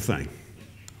local thing.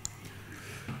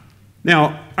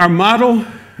 Now, our model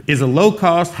is a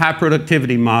low-cost,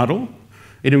 high-productivity model.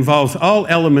 It involves all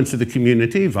elements of the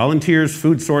community: volunteers,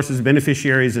 food sources,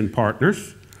 beneficiaries, and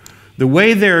partners. The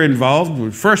way they're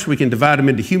involved, first we can divide them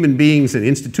into human beings and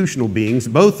institutional beings.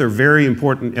 Both are very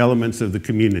important elements of the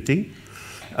community.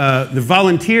 The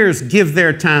volunteers give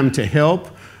their time to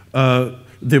help.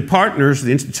 The partners,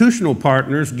 the institutional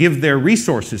partners, give their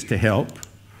resources to help.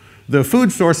 The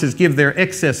food sources give their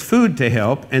excess food to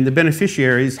help, and the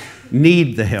beneficiaries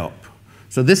need the help.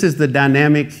 So this is the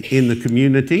dynamic in the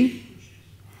community.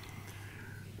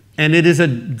 And it is a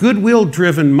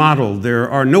goodwill-driven model. There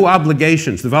are no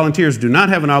obligations. The volunteers do not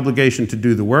have an obligation to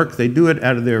do the work. They do it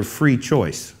out of their free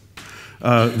choice.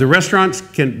 The restaurants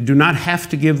do not have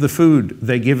to give the food.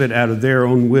 They give it out of their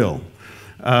own will.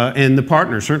 And the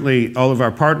partners, certainly all of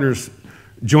our partners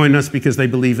join us because they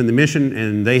believe in the mission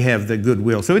and they have the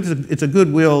goodwill. So it's a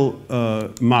goodwill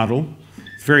model.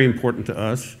 It's very important to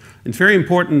us. It's very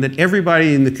important that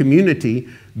everybody in the community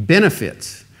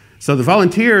benefits. So the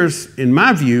volunteers, in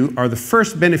my view, are the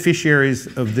first beneficiaries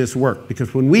of this work,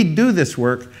 because when we do this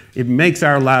work, it makes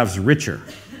our lives richer.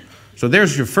 So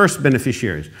there's your first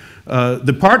beneficiaries.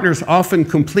 The partners often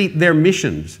complete their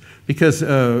missions, because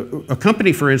a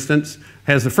company, for instance,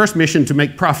 has the first mission to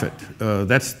make profit.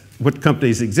 That's what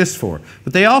companies exist for.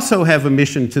 But they also have a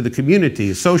mission to the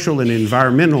community, social and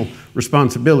environmental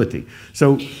responsibility.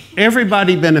 So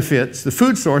everybody benefits. The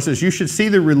food sources, you should see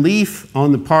the relief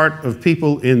on the part of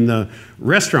people in the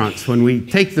restaurants. When we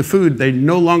take the food, they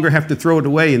no longer have to throw it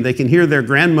away, and they can hear their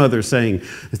grandmother saying,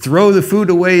 "Throw the food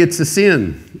away, it's a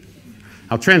sin."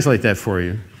 I'll translate that for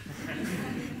you.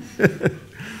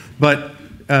 But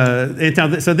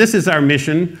so this is our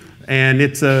mission, and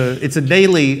it's a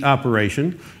daily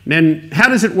operation. And how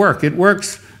does it work? It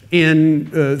works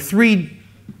in three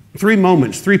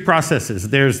moments, 3 processes.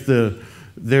 There's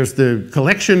the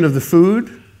collection of the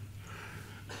food.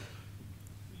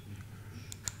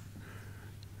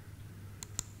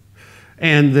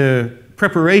 And the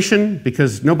preparation,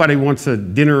 because nobody wants a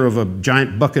dinner of a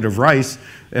giant bucket of rice.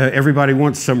 Everybody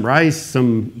wants some rice,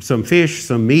 some fish,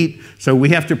 some meat. So we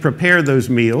have to prepare those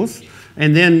meals.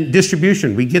 And then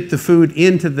distribution. We get the food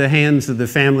into the hands of the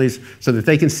families so that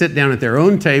they can sit down at their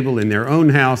own table in their own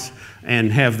house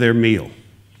and have their meal.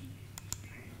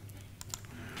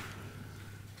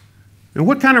 Now,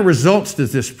 what kind of results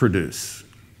does this produce?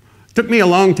 It took me a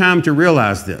long time to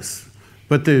realize this,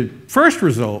 but the first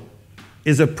result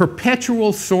is a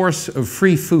perpetual source of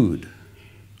free food.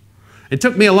 It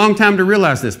took me a long time to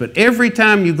realize this, but every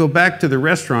time you go back to the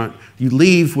restaurant, you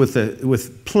leave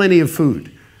with plenty of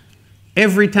food.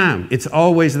 Every time. It's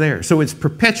always there. So it's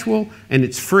perpetual and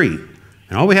it's free.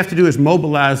 And all we have to do is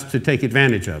mobilize to take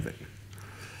advantage of it.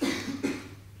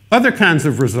 Other kinds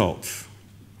of results.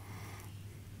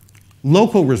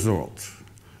 Local results.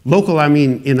 Local, I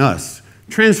mean in us.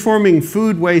 Transforming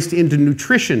food waste into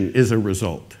nutrition is a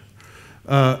result.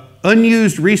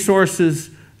 Unused resources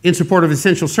in support of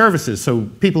essential services, so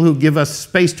people who give us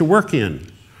space to work in.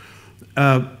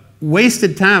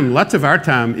 Wasted time, lots of our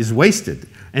time is wasted.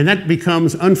 and that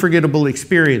becomes unforgettable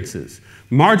experiences.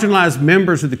 Marginalized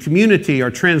members of the community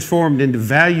are transformed into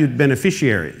valued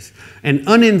beneficiaries, and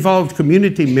uninvolved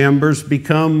community members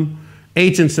become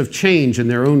agents of change in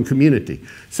their own community.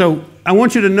 So I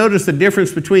want you to notice the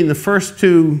difference between the first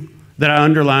two that I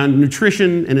underlined,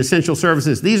 nutrition and essential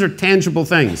services. These are tangible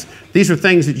things. These are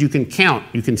things that you can count,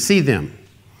 you can see them.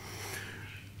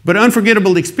 But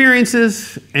unforgettable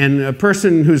experiences and a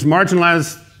person who's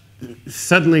marginalized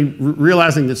suddenly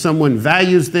realizing that someone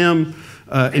values them,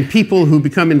 and people who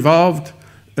become involved,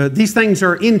 these things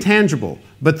are intangible,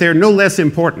 but they're no less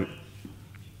important.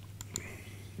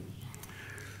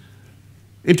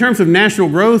 In terms of national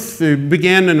growth, it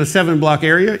began in a 7-block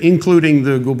area, including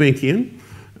the Gulbenkian,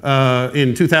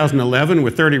 in 2011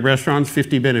 with 30 restaurants,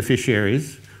 50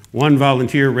 beneficiaries, 1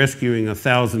 volunteer rescuing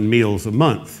 1,000 meals a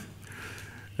month.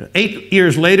 8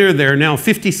 years later, there are now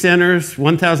 50 centers,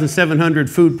 1,700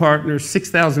 food partners,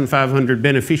 6,500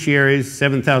 beneficiaries,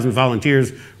 7,000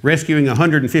 volunteers, rescuing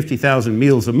 150,000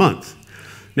 meals a month.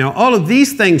 Now, all of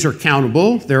these things are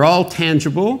countable. They're all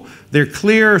tangible. They're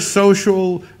clear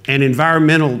social and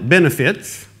environmental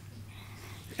benefits,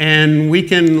 and we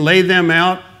can lay them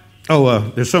out.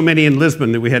 There's so many in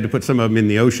Lisbon that we had to put some of them in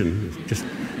the ocean. Just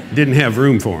didn't have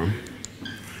room for them.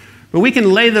 But we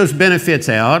can lay those benefits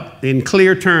out in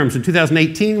clear terms. In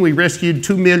 2018, we rescued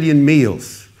 2 million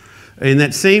meals. In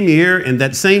that same year, and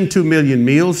that same 2 million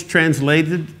meals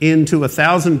translated into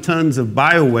 1,000 tons of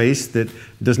bio-waste that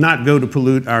does not go to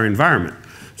pollute our environment.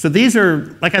 So these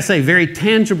are, like I say, very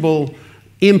tangible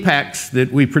impacts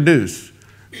that we produce.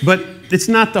 But it's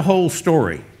not the whole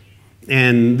story.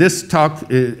 And this talk,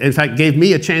 in fact, gave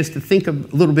me a chance to think a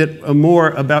little bit more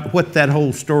about what that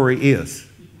whole story is.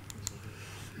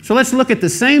 So let's look at the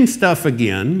same stuff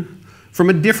again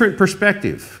from a different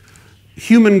perspective.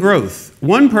 Human growth.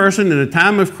 One person in a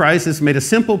time of crisis made a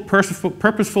simple,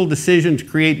 purposeful decision to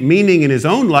create meaning in his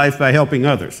own life by helping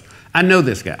others. I know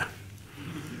this guy.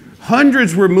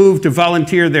 Hundreds were moved to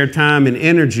volunteer their time and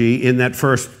energy in that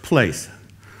first place.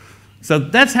 So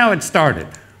that's how it started.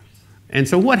 And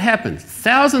so what happened?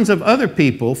 Thousands of other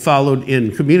people followed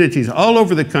in communities all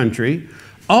over the country,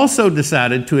 also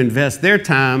decided to invest their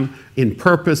time in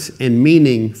purpose and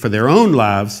meaning for their own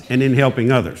lives and in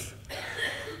helping others.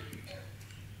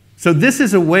 So this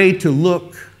is a way to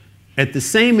look at the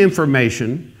same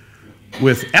information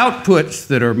with outputs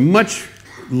that are much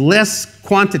less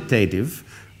quantitative,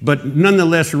 but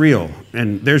nonetheless real.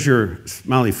 And there's your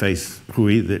smiley face,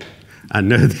 Hui, that I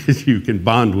know that you can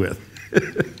bond with.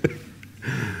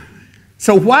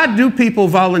 So why do people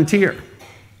volunteer?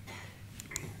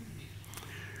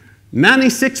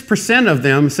 96% of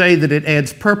them say that it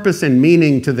adds purpose and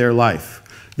meaning to their life.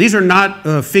 These are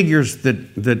not figures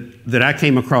that I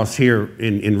came across here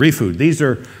in Refood. These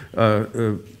are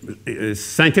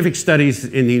scientific studies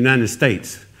in the United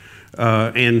States.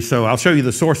 And so I'll show you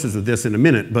the sources of this in a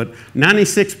minute. But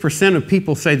 96% of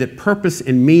people say that purpose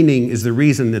and meaning is the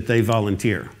reason that they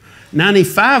volunteer.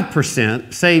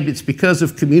 95% say it's because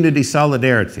of community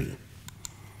solidarity.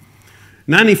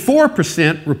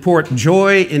 94% report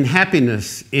joy and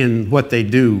happiness in what they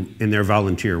do in their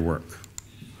volunteer work.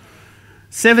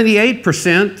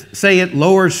 78% say it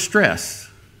lowers stress.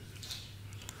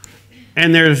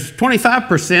 And there's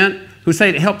 25% who say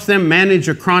it helps them manage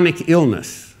a chronic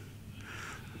illness.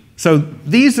 So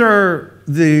these are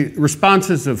the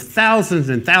responses of thousands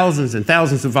and thousands and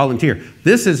thousands of volunteers.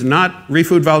 This is not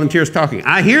Refood volunteers talking.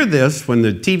 I hear this when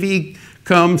the TV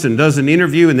comes and does an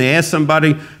interview and they ask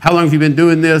somebody, how long have you been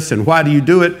doing this and why do you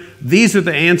do it? These are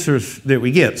the answers that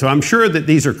we get. So I'm sure that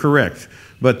these are correct,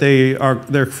 but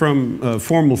they're from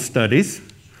formal studies,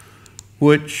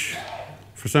 which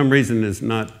for some reason is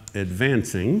not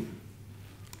advancing.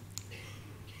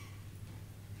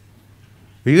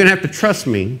 But you're going to have to trust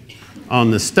me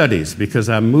on the studies because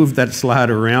I moved that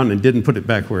slide around and didn't put it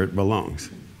back where it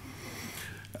belongs.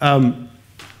 One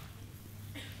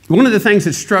of the things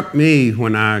that struck me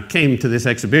when I came to this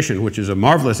exhibition, which is a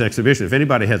marvelous exhibition, if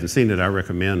anybody hasn't seen it, I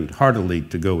recommend heartily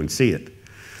to go and see it,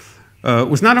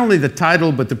 was not only the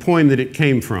title, but the poem that it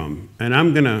came from. And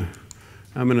I'm gonna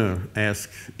ask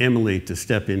Emily to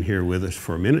step in here with us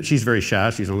for a minute. She's very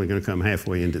shy. She's only gonna come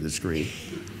halfway into the screen.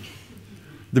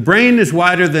 The brain is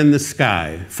wider than the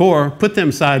sky, for put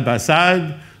them side by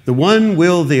side, the one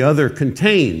will the other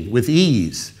contain with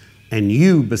ease, and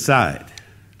you beside.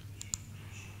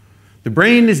 The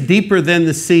brain is deeper than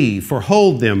the sea, for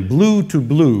hold them blue to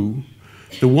blue,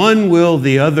 the one will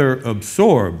the other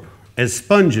absorb, as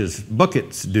sponges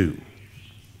buckets do.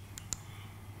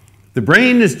 The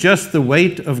brain is just the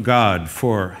weight of God,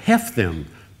 for heft them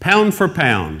pound for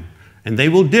pound, and they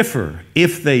will differ,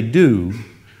 if they do,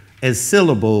 as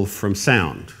syllable from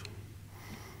sound.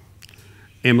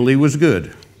 Emily was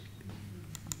good.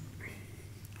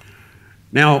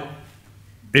 Now,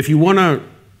 if you want to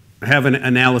have an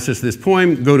analysis of this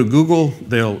poem, go to Google.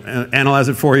 They'll analyze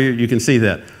it for you. You can see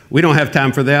that. We don't have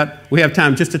time for that. We have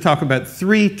time just to talk about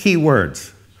 3 key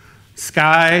words: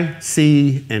 sky,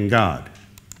 sea, and God.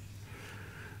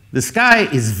 The sky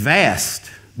is vast,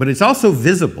 but it's also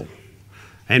visible.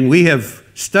 And we have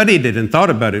studied it and thought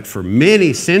about it for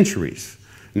many centuries.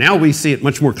 Now we see it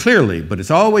much more clearly, but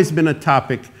it's always been a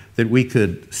topic that we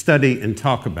could study and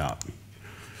talk about.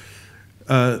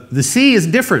 The sea is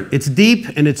different. It's deep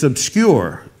and it's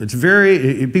obscure. It's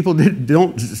people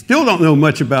still don't know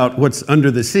much about what's under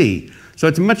the sea. So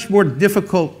it's much more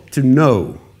difficult to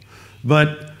know.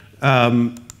 But,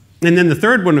 and then the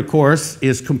third one, of course,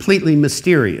 is completely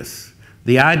mysterious.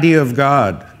 The idea of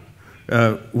God,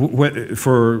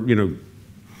 for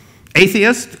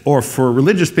atheists or for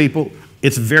religious people,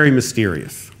 it's very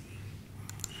mysterious.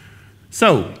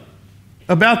 So,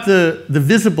 about the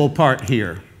visible part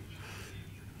here,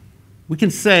 we can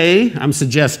say, I'm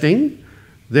suggesting,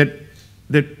 that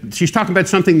she's talking about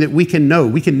something that we can know.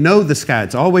 We can know the sky.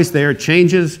 It's always there. It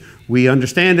changes. We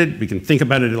understand it. We can think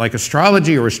about it like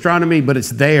astrology or astronomy, but it's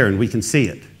there and we can see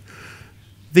it.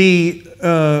 The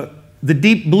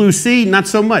deep blue sea, not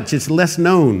so much. It's less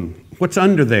known. What's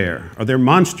under there? Are there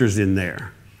monsters in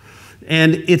there?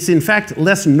 And it's, in fact,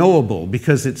 less knowable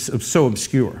because it's so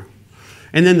obscure.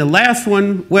 And then the last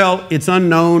one, well, it's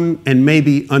unknown and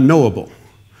maybe unknowable.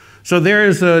 So there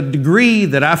is a degree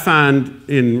that I find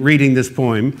in reading this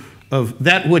poem of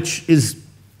that which is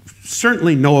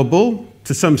certainly knowable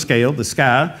to some scale, the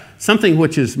sky, something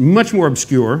which is much more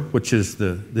obscure, which is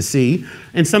the sea,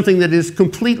 and something that is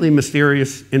completely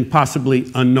mysterious and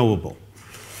possibly unknowable.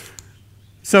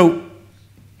 So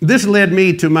this led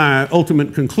me to my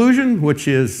ultimate conclusion, which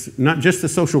is not just the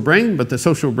social brain, but the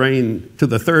social brain to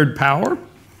the third power.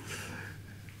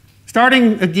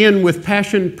 Starting again with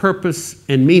passion, purpose,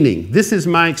 and meaning. This is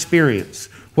my experience.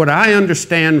 What I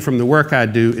understand from the work I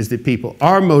do is that people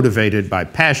are motivated by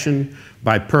passion,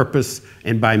 by purpose,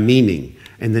 and by meaning,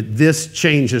 and that this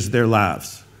changes their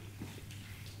lives.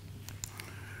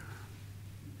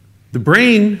 The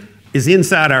brain is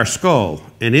inside our skull,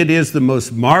 and it is the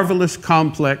most marvelous,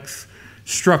 complex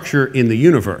structure in the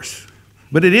universe.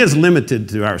 But it is limited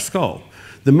to our skull.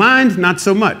 The mind, not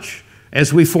so much.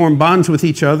 As we form bonds with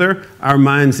each other, our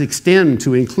minds extend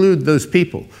to include those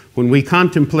people. When we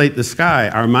contemplate the sky,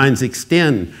 our minds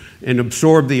extend and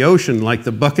absorb the ocean like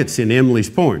the buckets in Emily's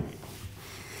poem.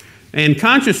 And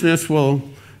consciousness, well,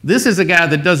 this is a guy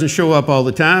that doesn't show up all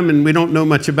the time, and we don't know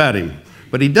much about him.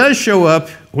 But he does show up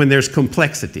when there's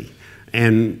complexity.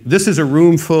 And this is a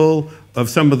room full of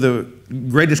some of the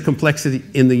greatest complexity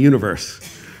in the universe.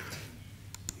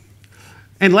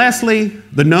 And lastly,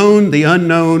 the known, the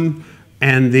unknown,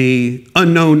 and the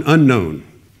unknown unknown.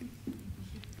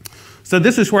 So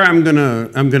this is where I'm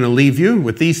gonna leave you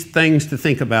with these things to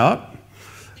think about.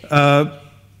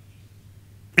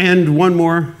 And one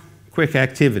more quick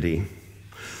activity.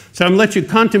 So I'm gonna let you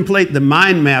contemplate the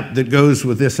mind map that goes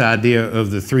with this idea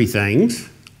of the 3 things.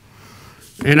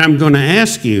 And I'm gonna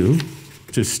ask you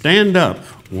to stand up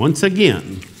once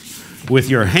again with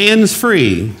your hands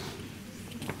free.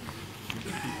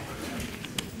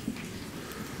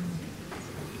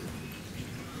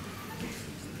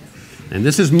 And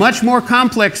this is much more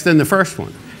complex than the first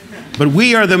one. But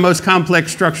we are the most complex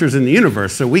structures in the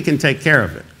universe, so we can take care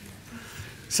of it.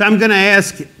 So I'm going to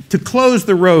ask to close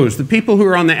the rows. The people who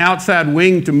are on the outside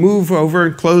wing to move over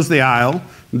and close the aisle.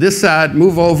 This side,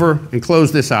 move over and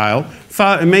close this aisle.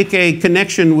 Make a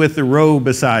connection with the row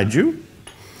beside you.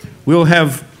 We'll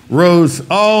have rows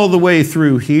all the way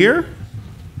through here.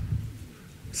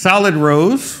 Solid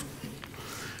rows.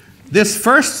 This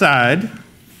first side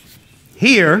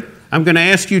here, I'm going to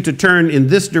ask you to turn in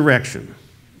this direction.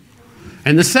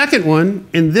 And the second one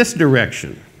in this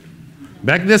direction.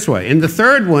 Back this way. And the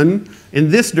third one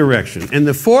in this direction. And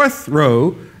the fourth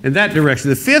row in that direction.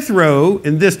 The fifth row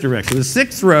in this direction. The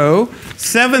sixth row,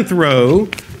 seventh row,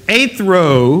 eighth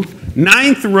row,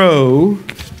 ninth row,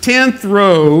 10th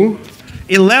row,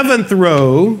 11th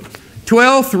row,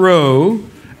 12th row,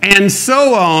 and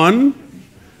so on.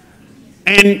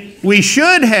 And we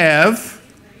should have,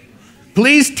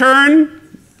 please turn,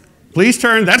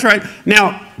 that's right.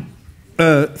 Now,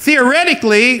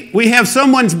 theoretically, we have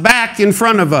someone's back in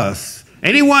front of us.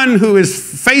 Anyone who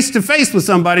is face to face with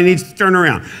somebody needs to turn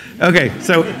around. Okay,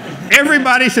 so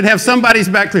everybody should have somebody's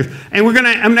back clear. And I'm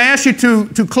going to ask you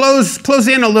to close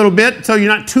in a little bit so you're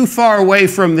not too far away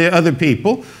from the other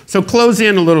people. So close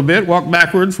in a little bit, walk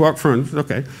backwards, walk front.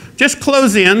 Okay. Just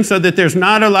close in so that there's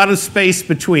not a lot of space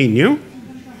between you.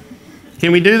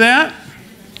 Can we do that?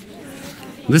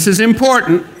 This is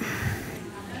important.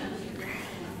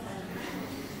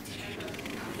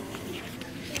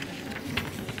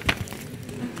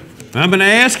 I'm going to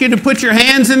ask you to put your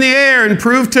hands in the air and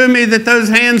prove to me that those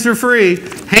hands are free.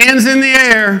 Hands in the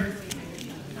air.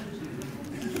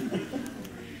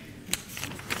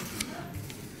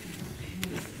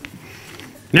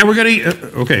 Now we're going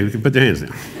to, okay, we can put the hands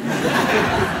down.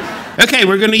 Okay,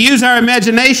 we're going to use our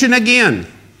imagination again.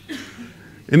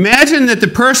 Imagine that the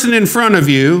person in front of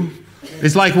you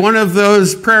is like one of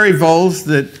those prairie voles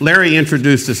that Larry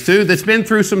introduced us to that's been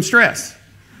through some stress.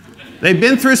 They've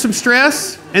been through some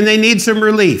stress and they need some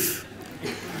relief.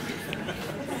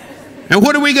 And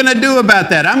what are we going to do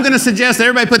about that? I'm going to suggest that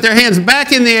everybody put their hands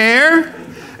back in the air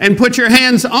and put your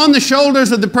hands on the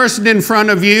shoulders of the person in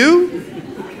front of you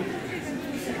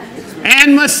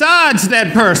and massage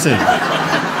that person.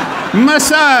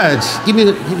 Massage. Get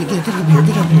up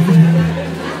here.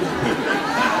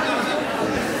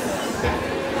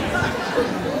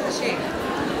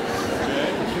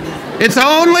 It's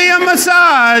only a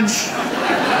massage.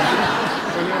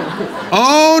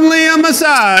 Only a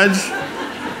massage.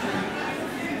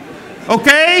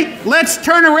 Okay, let's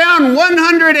turn around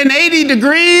 180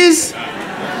 degrees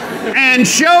and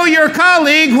show your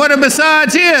colleague what a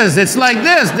massage is. It's like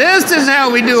this. This is how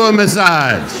we do a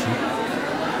massage.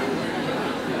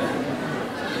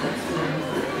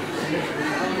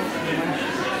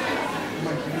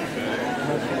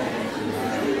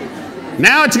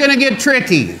 Now it's going to get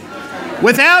tricky.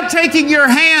 Without taking your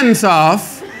hands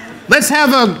off, let's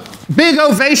have a big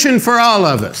ovation for all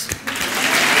of us.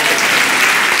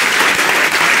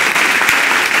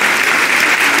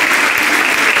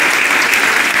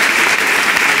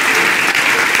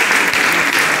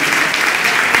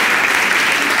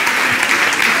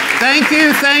 Thank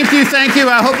you, thank you, thank you.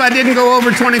 I hope I didn't go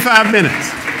over 25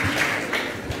 minutes.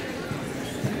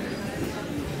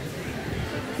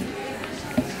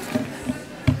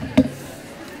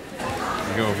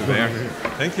 There.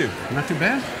 Thank you. Not too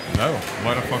bad? No, a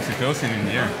lot of oxytocin in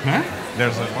the air. Huh?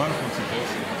 There's a lot of oxytocin.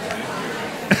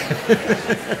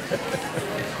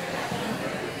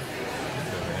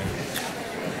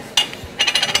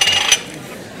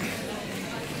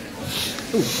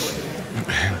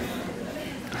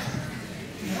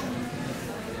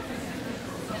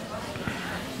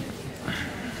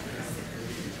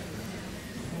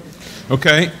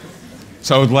 Okay,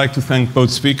 so I would like to thank both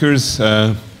speakers,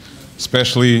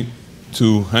 especially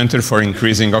to Hunter for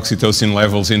increasing oxytocin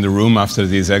levels in the room after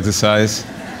this exercise.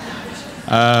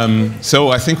 So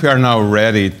I think we are now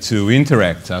ready to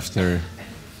interact after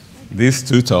these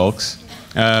two talks.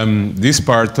 This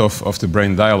part of the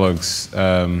Brain Dialogues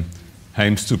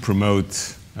aims to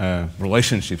promote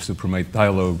relationships, to promote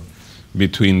dialogue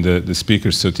between the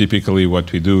speakers. So typically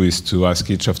what we do is to ask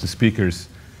each of the speakers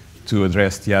to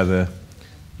address the other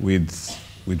with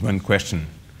one question.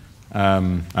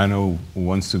 I know who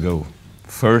wants to go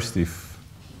first, if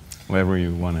whoever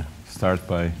you want to start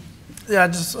by. Yeah,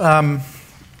 just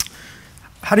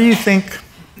how do you think,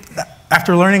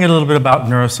 after learning a little bit about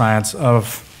neuroscience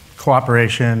of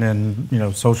cooperation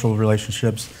and social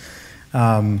relationships,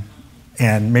 and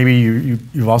maybe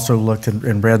you've also looked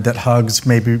and read that hugs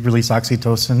maybe release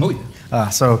oxytocin. Oh yeah.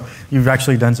 So you've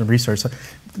actually done some research. So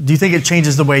do you think it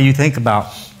changes the way you think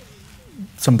about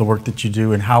some of the work that you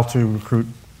do and how to recruit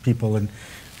people and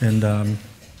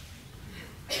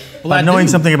by knowing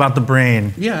something about the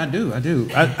brain? Yeah, I do.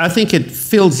 I think it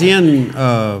fills in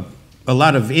a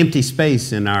lot of empty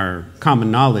space in our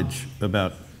common knowledge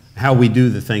about how we do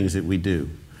the things that we do.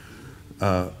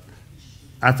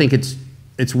 I think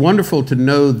it's wonderful to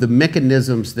know the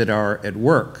mechanisms that are at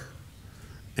work,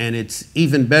 and it's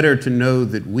even better to know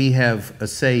that we have a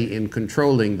say in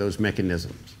controlling those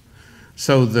mechanisms.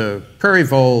 So the prairie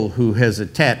vole who has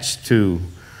attached to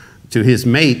his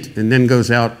mate and then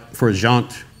goes out for a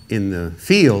jaunt in the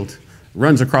field,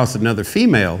 runs across another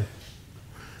female,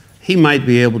 he might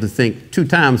be able to think 2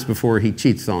 times before he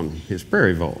cheats on his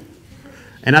prairie vole.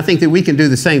 And I think that we can do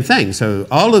the same thing. So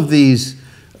all of these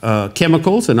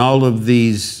chemicals and all of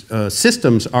these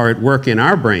systems are at work in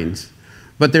our brains,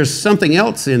 but there's something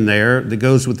else in there that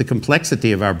goes with the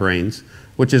complexity of our brains,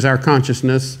 which is our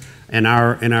consciousness and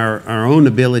our own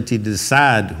ability to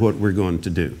decide what we're going to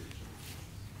do.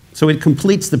 So it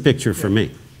completes the picture for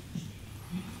me.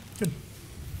 Good.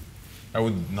 I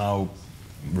would now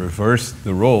reverse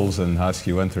the roles and ask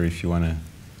you, Hunter, if you want to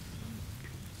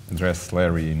address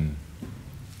Larry in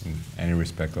any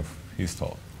respect of his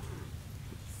talk.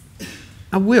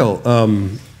 I will.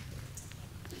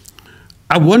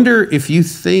 I wonder if you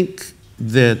think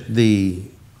that the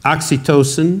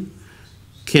oxytocin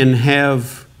can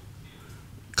have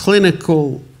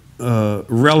clinical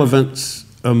relevance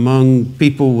among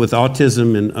people with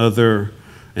autism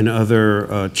and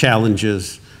other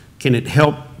challenges. Can it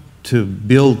help to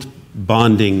build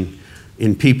bonding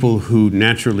in people who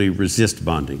naturally resist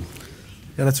bonding?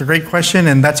 Yeah, that's a great question,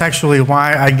 and that's actually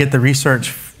why I get the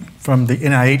research from the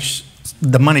NIH,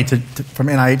 the money from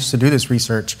NIH to do this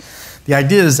research. The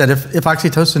idea is that if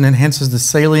oxytocin enhances the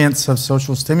salience of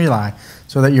social stimuli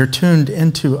so that you're tuned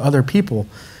into other people,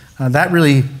 that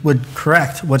really would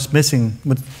correct what's missing,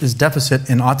 what is deficit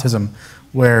in autism,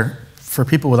 where for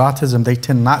people with autism, they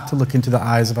tend not to look into the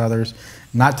eyes of others,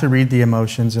 not to read the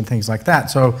emotions and things like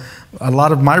that. So a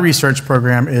lot of my research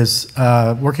program is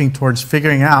working towards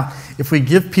figuring out if we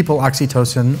give people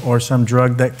oxytocin or some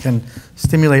drug that can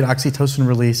stimulate oxytocin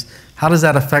release, how does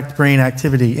that affect brain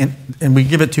activity? And we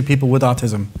give it to people with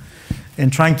autism.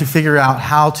 And trying to figure out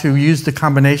how to use the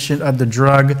combination of the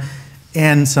drug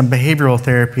and some behavioral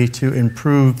therapy to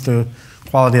improve the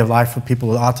quality of life for people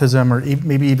with autism or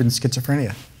maybe even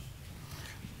schizophrenia.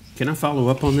 Can I follow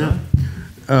up on that?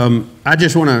 I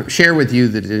just want to share with you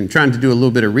that in trying to do a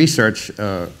little bit of research,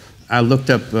 I looked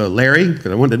up Larry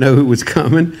because I wanted to know who was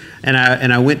coming, and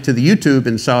I went to the YouTube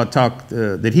and saw a talk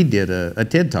that he did, a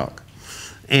TED Talk.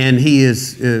 And he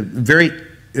is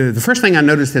the first thing I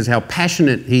noticed is how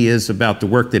passionate he is about the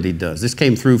work that he does. This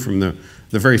came through from the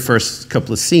very first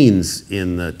couple of scenes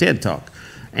in the TED Talk.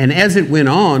 And as it went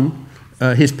on,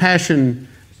 his passion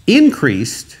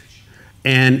increased,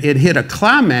 and it hit a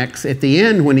climax at the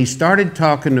end when he started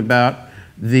talking about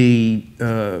the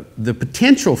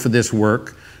potential for this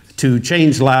work to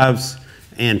change lives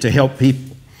and to help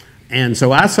people. And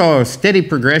so I saw a steady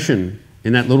progression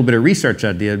in that little bit of research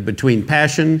I did between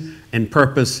passion and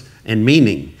purpose and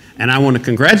meaning. And I want to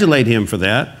congratulate him for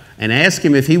that and ask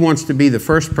him if he wants to be the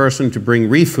first person to bring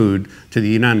Refood to the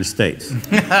United States.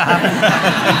 I'll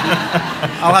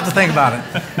have to think about it.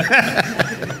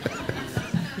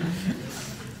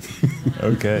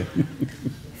 Okay.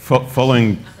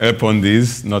 Following up on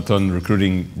this, not on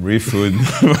recruiting Refood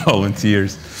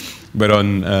volunteers, but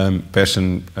on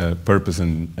passion, purpose,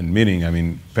 and meaning. I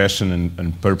mean, passion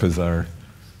and purpose are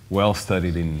well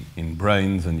studied in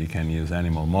brains, and you can use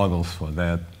animal models for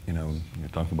that. You know, you're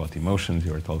talking about emotions,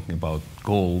 you're talking about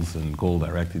goals and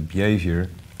goal-directed behavior.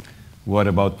 What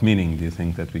about meaning? Do you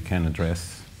think that we can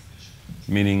address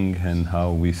meaning and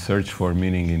how we search for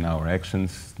meaning in our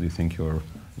actions? Do you think your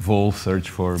Vol search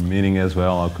for meaning as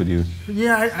well? How could you?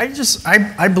 Yeah,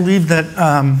 I believe that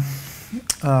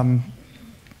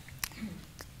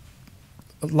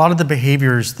a lot of the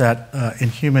behaviors that in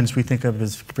humans we think of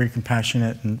as very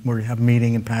compassionate and where we have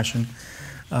meaning and passion,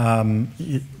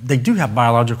 they do have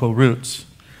biological roots.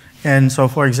 And so,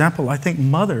 for example, I think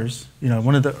mothers, you know,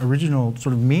 one of the original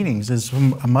sort of meanings is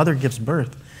when a mother gives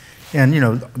birth. And, you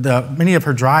know, many of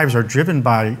her drives are driven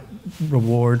by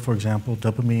reward, for example,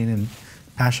 dopamine and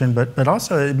passion, but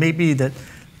also it may be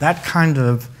that kind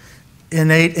of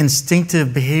innate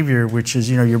instinctive behavior, which is,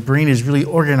 you know, your brain is really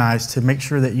organized to make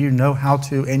sure that you know how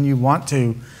to and you want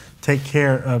to take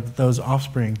care of those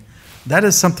offspring. That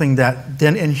is something that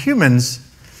then in humans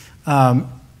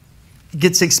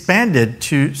gets expanded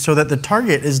so that the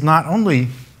target is not only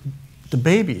the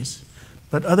babies,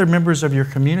 but other members of your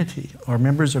community or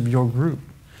members of your group.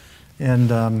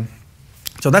 And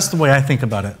so that's the way I think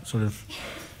about it, sort of.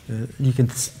 You can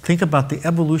think about the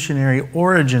evolutionary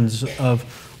origins of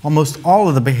almost all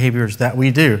of the behaviors that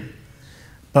we do.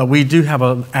 But we do have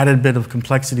an added bit of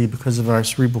complexity because of our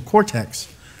cerebral cortex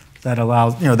that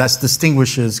allows, you know, that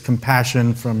distinguishes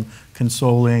compassion from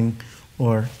consoling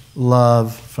or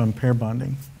love from pair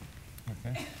bonding.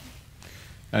 Okay.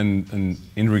 And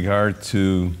in regard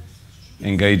to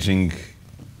engaging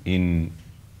in,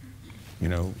 you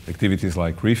know, activities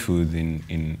like Refood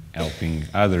in helping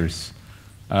others,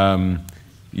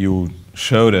 you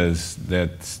showed us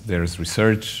that there's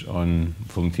research on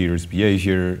volunteers'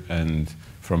 behavior, and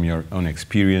from your own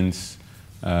experience,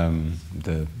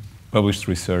 the published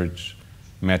research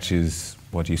matches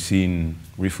what you see in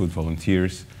Refood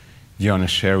volunteers. Do you want to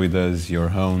share with us your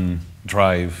own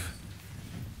drive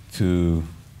to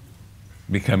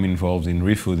become involved in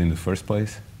Refood in the first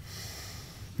place?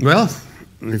 Well,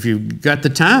 if you've got the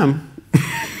time.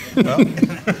 Well,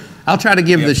 I'll try to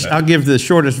give I'll give the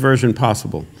shortest version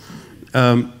possible.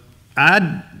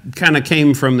 I kind of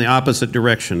came from the opposite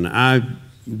direction. I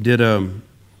did a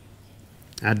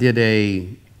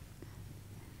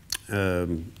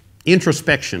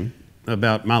introspection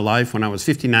about my life when I was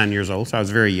 59 years old, so I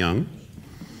was very young.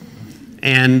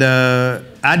 And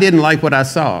I didn't like what I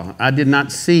saw. I did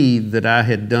not see that I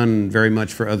had done very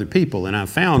much for other people. And I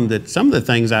found that some of the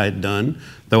things I had done,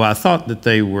 though I thought that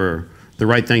they were the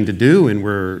right thing to do and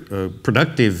were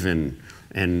productive and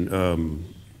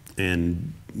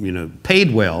you know,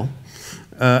 paid well,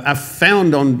 I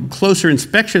found on closer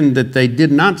inspection that they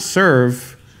did not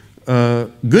serve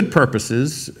good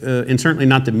purposes, and certainly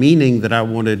not the meaning that I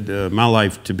wanted my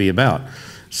life to be about.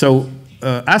 So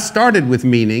I started with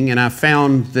meaning, and I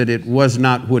found that it was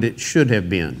not what it should have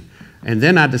been. And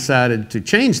then I decided to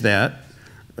change that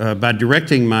by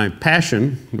directing my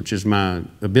passion, which is my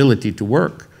ability to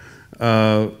work,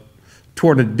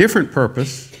 toward a different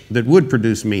purpose that would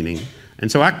produce meaning.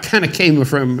 And so I kind of came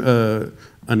from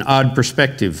an odd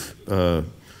perspective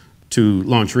to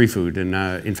launch Refood.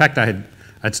 And in fact,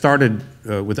 I'd started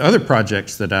with other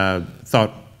projects that I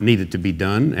thought needed to be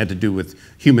done, had to do with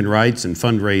human rights and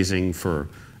fundraising for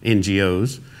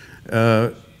NGOs.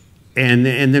 And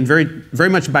then very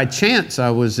much by chance,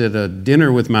 I was at a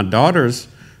dinner with my daughters,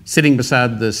 sitting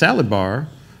beside the salad bar,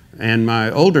 and my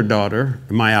older daughter,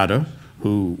 Mayada,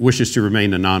 who wishes to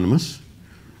remain anonymous,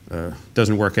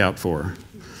 doesn't work out for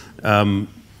her.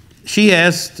 She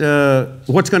asked,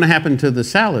 what's going to happen to the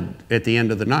salad at the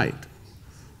end of the night?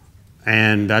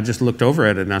 And I just looked over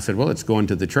at it and I said, well, it's going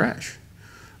to the trash.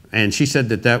 And she said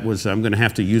that was, I'm going to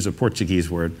have to use a Portuguese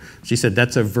word. She said,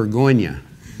 that's a vergonha.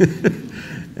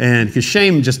 And because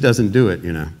shame just doesn't do it,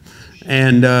 you know.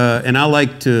 And I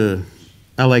like to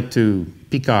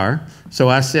picar. So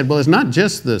I said, well, it's not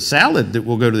just the salad that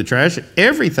will go to the trash.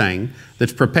 Everything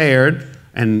that's prepared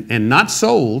and not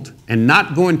sold and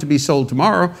not going to be sold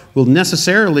tomorrow will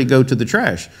necessarily go to the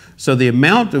trash. So the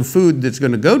amount of food that's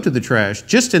going to go to the trash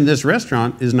just in this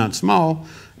restaurant is not small.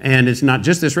 And it's not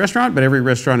just this restaurant, but every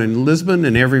restaurant in Lisbon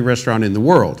and every restaurant in the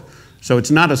world. So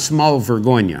it's not a small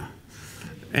vergonha.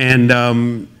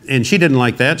 And she didn't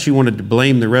like that. She wanted to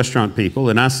blame the restaurant people.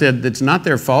 And I said, it's not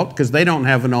their fault because they don't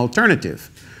have an alternative.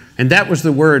 And that was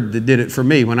the word that did it for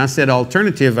me. When I said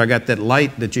alternative, I got that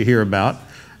light that you hear about.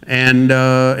 And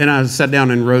I sat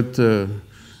down and wrote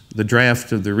the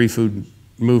draft of the Refood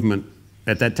movement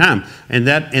at that time. And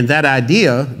that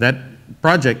idea, that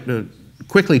project,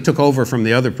 quickly took over from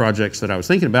the other projects that I was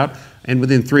thinking about, and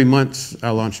within 3 months, I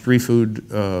launched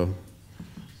Refood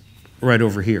right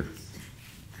over here.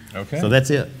 Okay. So that's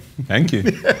it. Thank you.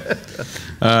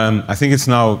 I think it's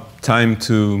now time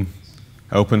to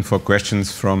open for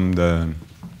questions from the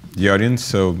audience.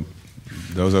 So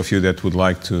those of you that would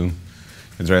like to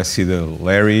address either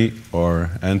Larry or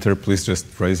Enter, please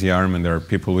just raise the arm, and there are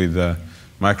people with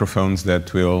microphones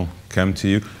that will come to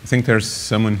you. I think there's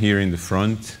someone here in the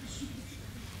front.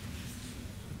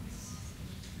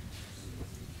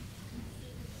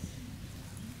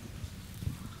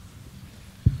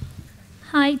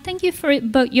 Hi, thank you for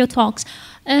both your talks.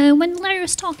 When Larry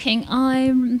was talking,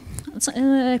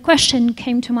 a question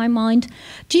came to my mind.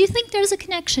 Do you think there's a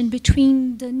connection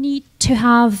between the need to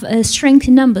have strength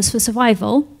in numbers for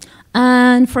survival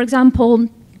and, for example,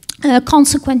 a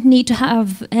consequent need to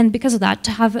have, and because of that,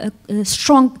 to have a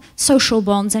strong social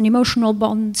bonds and emotional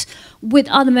bonds with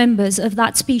other members of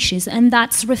that species, and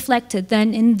that's reflected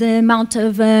then in the amount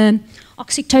of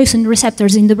oxytocin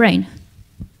receptors in the brain?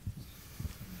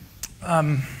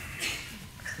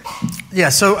 Yeah,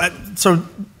 so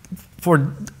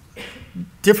for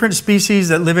different species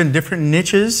that live in different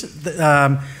niches,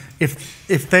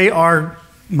 if they are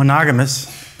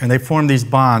monogamous and they form these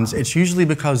bonds, it's usually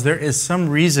because there is some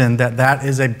reason that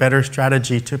is a better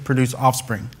strategy to produce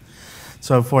offspring.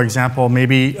 So for example,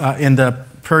 maybe in the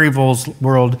prairie voles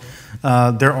world,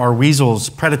 there are weasels,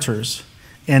 predators.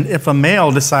 And if a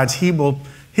male decides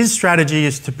his strategy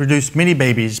is to produce many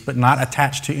babies, but not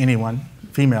attached to anyone,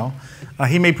 female.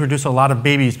 He may produce a lot of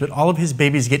babies, but all of his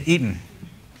babies get eaten.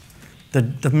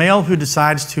 The male who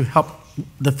decides to help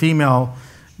the female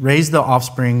raise the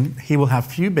offspring, he will have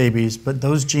few babies, but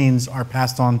those genes are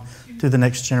passed on to the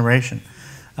next generation.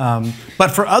 But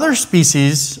for other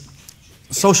species,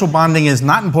 social bonding is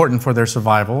not important for their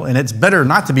survival, and it's better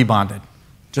not to be bonded.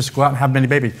 Just go out and have many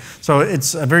babies. So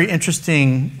it's a very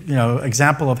interesting,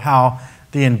 example of how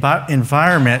the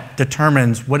environment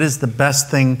determines what is the best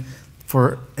thing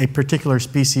for a particular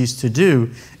species to do.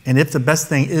 And if the best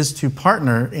thing is to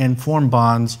partner and form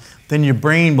bonds, then your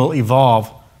brain will evolve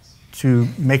to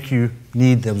make you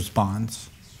need those bonds.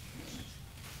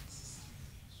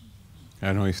 I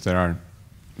don't know if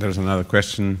there's another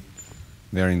question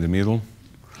there in the middle.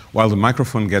 while the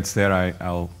microphone gets there,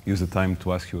 I'll use the time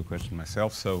to ask you a question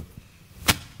myself. So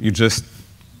you just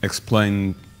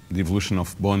explained the evolution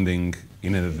of bonding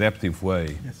in an adaptive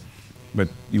way. Yes. But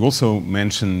you also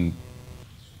mentioned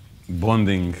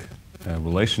bonding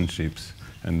relationships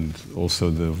and also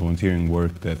the volunteering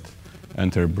work that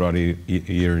Hunter brought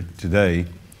here today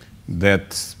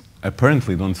that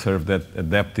apparently don't serve that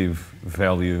adaptive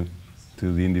value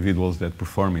to the individuals that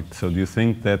perform it. So do you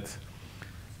think that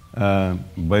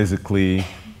basically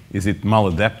is it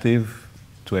maladaptive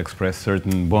to express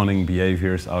certain bonding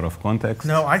behaviors out of context?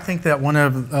 No, I think that one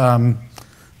of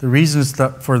the reasons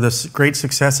for this great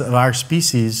success of our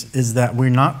species is that we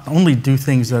not only do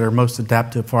things that are most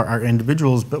adaptive for our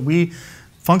individuals, but we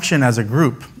function as a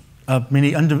group of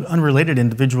many unrelated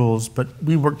individuals, but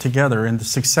we work together. And the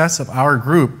success of our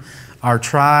group, our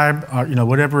tribe,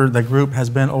 whatever the group has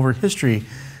been over history,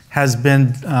 has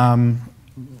been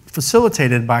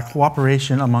facilitated by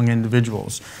cooperation among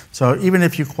individuals. So even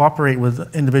if you cooperate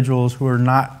with individuals who are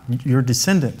not your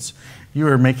descendants, you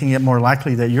are making it more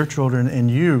likely that your children and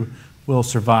you will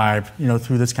survive,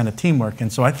 through this kind of teamwork.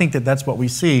 And so I think that that's what we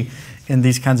see in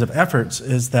these kinds of efforts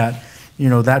is that,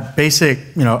 that basic,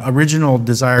 original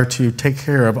desire to take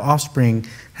care of offspring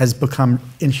has become,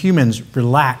 in humans,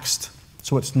 relaxed.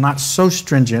 So it's not so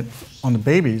stringent on the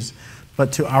babies,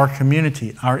 but to our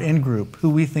community, our in-group, who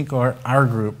we think are our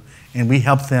group, and we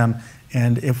help them.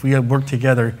 And if we work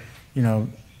together,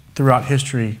 throughout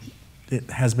history, it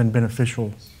has been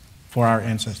beneficial for our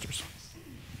ancestors.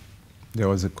 There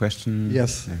was a question.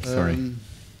 Yes. Sorry.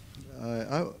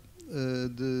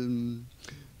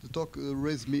 The talk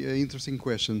raised me an interesting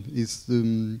question. Is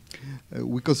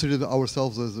we consider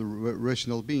ourselves as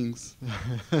rational beings,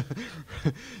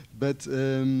 but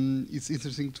it's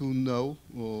interesting to know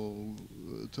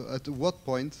at what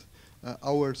point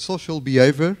our social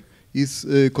behavior is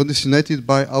conditioned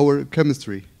by our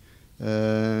chemistry.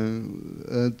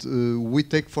 And we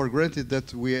take for granted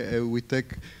that we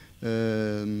take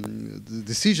the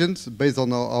decisions based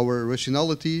on our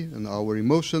rationality and our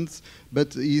emotions,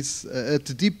 but is at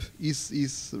the deep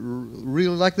is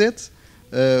really like that.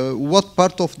 What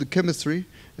part of the chemistry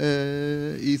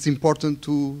is important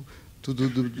to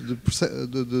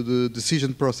the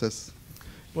decision process?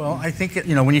 Well, I think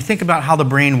when you think about how the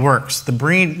brain works,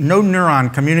 no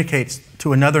neuron communicates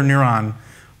to another neuron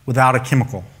without a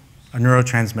chemical, a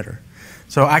neurotransmitter.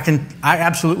 So I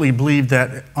absolutely believe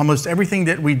that almost everything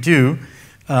that we do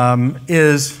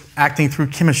is acting through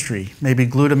chemistry, maybe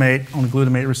glutamate on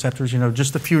glutamate receptors,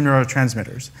 just a few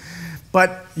neurotransmitters.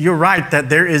 But you're right that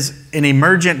there is an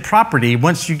emergent property.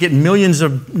 Once you get millions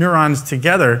of neurons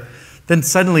together, then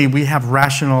suddenly we have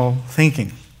rational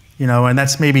thinking, and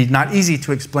that's maybe not easy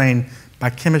to explain by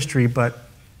chemistry, but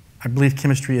I believe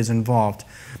chemistry is involved.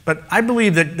 But I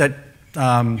believe that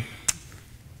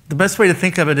the best way to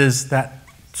think of it is that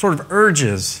sort of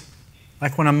urges,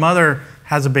 like when a mother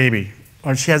has a baby,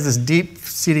 or she has this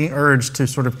deep-seating urge to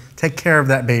sort of take care of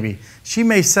that baby. She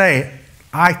may say,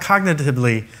 I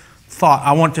cognitively thought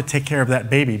I want to take care of that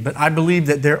baby, but I believe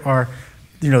that there are,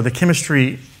 the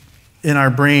chemistry in our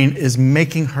brain is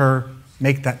making her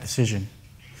make that decision.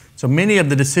 So many of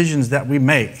the decisions that we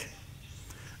make,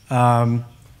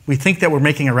 we think that we're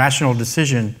making a rational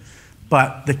decision,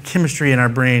 but the chemistry in our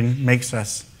brain makes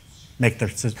us make the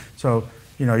decision. So,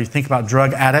 you think about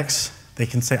drug addicts, they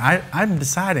can say, I'm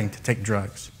deciding to take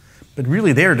drugs. But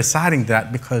really they're deciding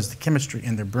that because the chemistry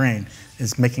in their brain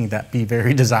is making that be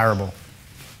very desirable.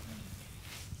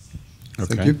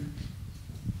 Okay. Thank you.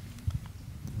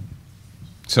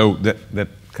 So that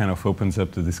kind of opens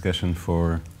up the discussion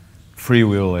for free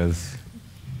will as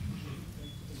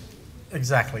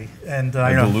Exactly. And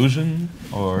a delusion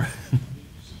or...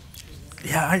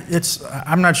 Yeah,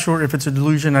 I'm not sure if it's a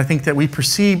delusion. I think that we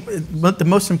perceive, but the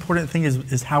most important thing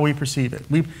is how we perceive it.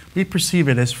 We perceive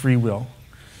it as free will.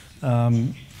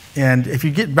 And if you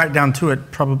get back down to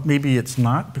it, probably maybe it's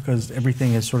not, because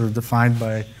everything is sort of defined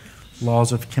by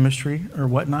laws of chemistry or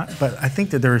whatnot. But I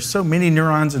think that there are so many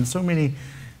neurons and so many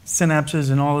synapses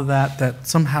and all of that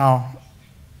somehow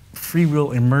free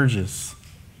will emerges.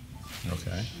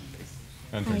 Okay.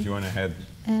 Hunter, do you want to add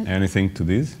anything to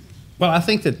this? Well, I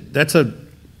think that's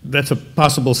a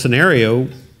possible scenario.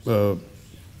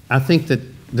 I think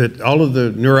that all of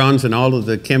the neurons and all of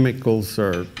the chemicals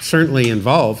are certainly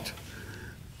involved,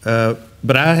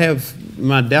 but I have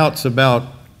my doubts about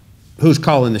who's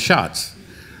calling the shots.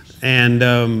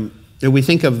 And we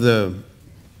think of the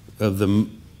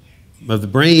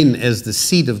brain as the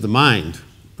seat of the mind,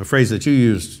 a phrase that you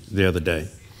used the other day.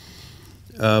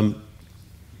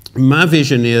 My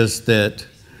vision is that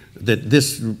that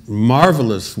this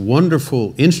marvelous,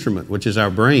 wonderful instrument, which is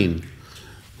our brain,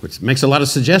 which makes a lot of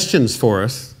suggestions for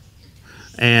us,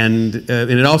 and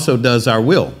it also does our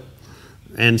will.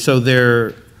 And so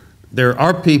there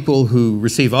are people who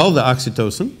receive all the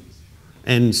oxytocin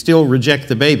and still reject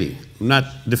the baby. I'm not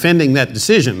defending that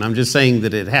decision, I'm just saying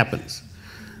that it happens.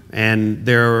 And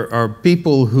there are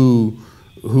people who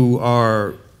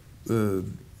are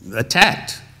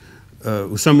attacked,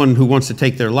 someone who wants to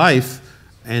take their life,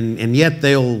 and yet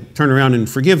they'll turn around and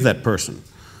forgive that person.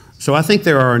 So I think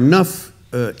there are enough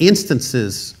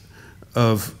instances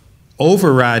of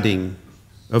overriding,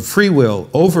 of free will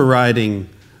overriding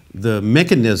the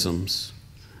mechanisms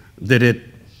that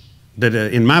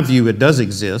in my view, it does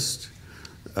exist,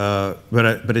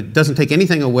 but it doesn't take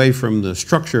anything away from the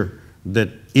structure that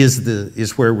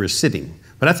is where we're sitting.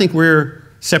 But I think we're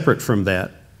separate from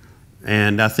that,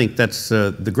 and I think that's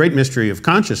the great mystery of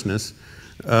consciousness.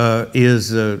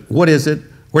 Is what is it?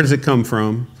 Where does it come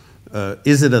from?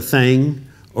 Is it a thing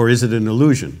or is it an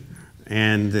illusion?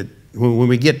 And that when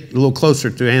we get a little closer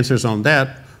to answers on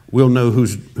that, we'll know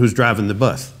who's driving the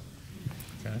bus.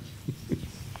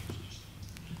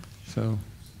 So,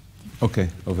 okay,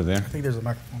 over there. I think there's a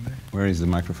microphone there. Where is the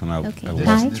microphone? Okay. I will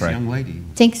Hi. try. Young lady.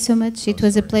 Thanks so much. It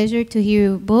was a pleasure to hear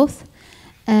you both.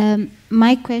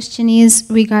 My question is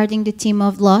regarding the theme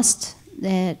of lost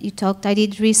that you talked. I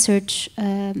did research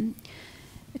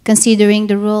considering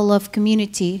the role of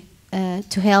community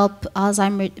to help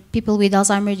people with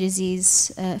Alzheimer's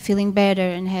disease feeling better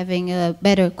and having a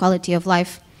better quality of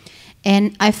life.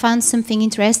 And I found something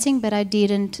interesting, but I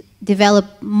didn't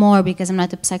develop more because I'm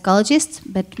not a psychologist,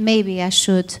 but maybe I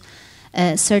should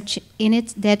search in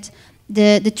it, that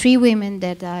the 3 women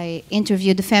that I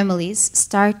interviewed, the families,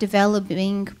 start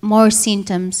developing more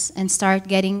symptoms and start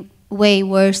getting way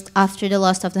worse after the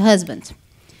loss of the husband.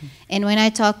 And when I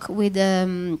talk with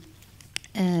a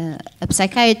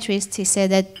psychiatrist, he said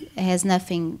that has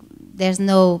nothing, there's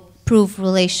no proof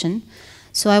relation.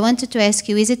 So I wanted to ask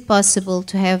you, is it possible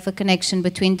to have a connection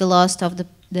between the loss of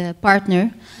the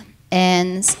partner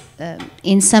and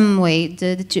in some way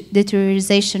the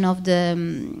deterioration of the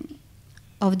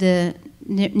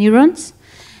neurons,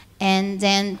 and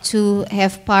then to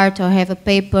have part or have a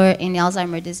paper in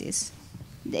Alzheimer's disease?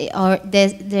 Or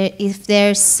if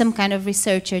there's some kind of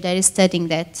researcher that is studying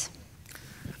that?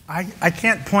 I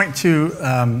can't point to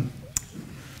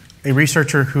a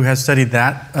researcher who has studied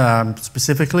that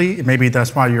specifically. Maybe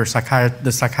that's why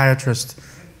the psychiatrist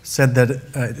said that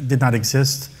it did not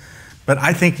exist. But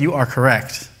I think you are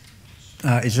correct.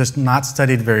 It's just not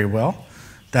studied very well.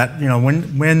 That, you know,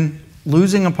 when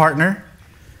losing a partner,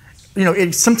 you know,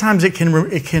 sometimes it can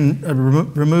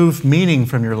remove meaning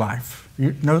from your life.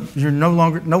 You're no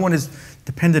longer, no one is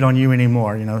dependent on you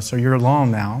anymore. You know, so you're alone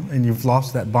now, and you've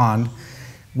lost that bond.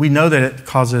 We know that it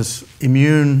causes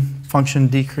immune function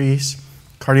decrease,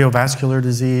 cardiovascular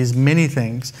disease, many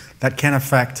things that can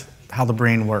affect how the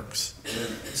brain works.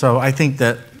 So I think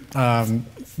that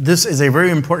this is a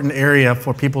very important area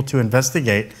for people to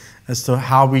investigate as to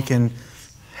how we can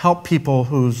help people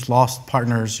who's lost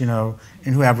partners, you know,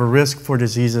 and who have a risk for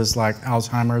diseases like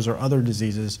Alzheimer's or other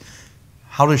diseases,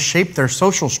 how to shape their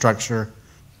social structure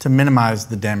to minimize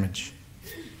the damage.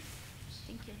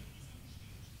 Thank you.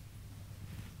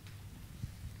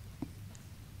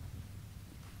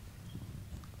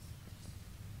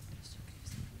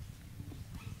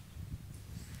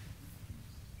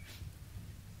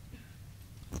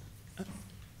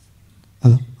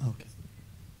 Alô? Okay.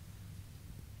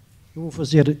 Eu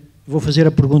vou fazer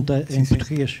a pergunta em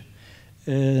português,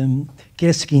 que é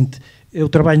a seguinte. Eu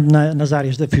trabalho nas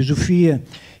áreas da filosofia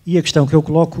e a questão que eu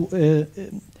coloco,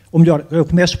 ou melhor, eu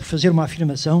começo por fazer uma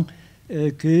afirmação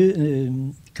que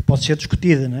pode ser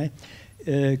discutida, não é?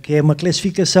 Que é uma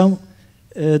classificação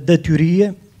da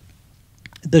teoria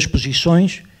das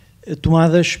posições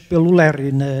tomadas pelo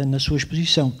Larry na sua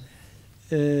exposição.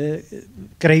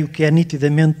 Creio que é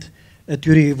nitidamente a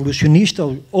teoria evolucionista,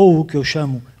 ou o que eu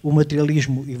chamo o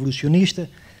materialismo evolucionista,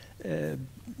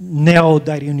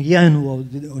 neo-darwiniano ou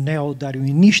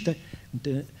neo-darwinista,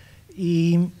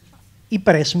 e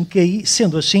parece-me que aí,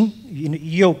 sendo assim,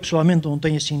 e eu pessoalmente não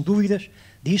tenho assim dúvidas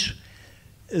disso,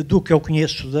 do que eu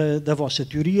conheço da vossa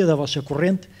teoria, da vossa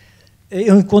corrente,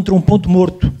 eu encontro um ponto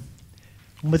morto,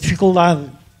 uma dificuldade.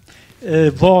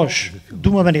 Vós, de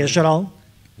uma maneira geral,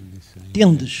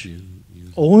 tendes,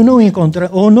 ou não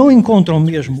encontram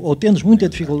mesmo, ou tendes muita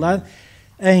dificuldade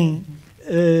em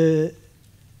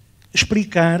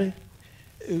explicar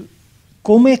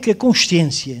como é que a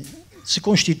consciência se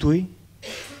constitui,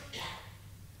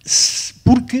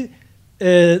 porque,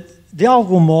 de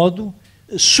algum modo,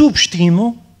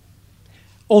 subestimam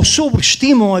ou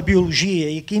sobreestimam a biologia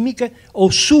e a química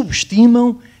ou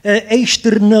subestimam a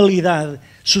externalidade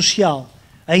social,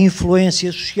 a influência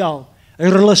social,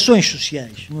 as relações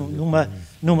sociais,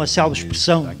 numa célebre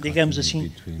expressão, digamos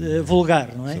assim,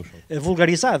 vulgar, não é?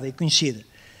 Vulgarizada e conhecida.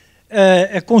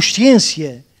 A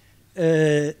consciência,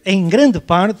 em grande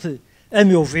parte, a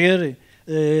meu ver,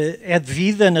 é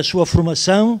devida na sua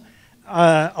formação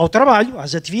ao trabalho,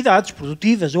 às atividades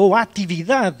produtivas ou à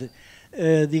atividade,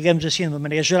 digamos assim, de uma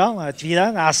maneira geral, à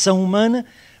atividade, à ação humana,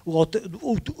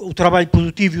 o trabalho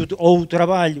produtivo ou o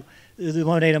trabalho de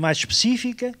maneira mais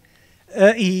específica,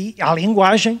 e à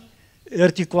linguagem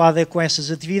articulada com essas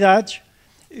atividades,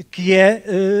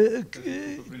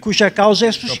 cuja causa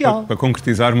é social. Para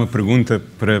concretizar uma pergunta,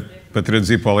 para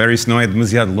traduzir para o Larry, isso não é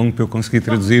demasiado longo para eu conseguir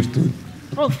traduzir tudo?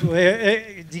 Pronto,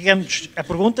 digamos, a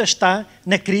pergunta está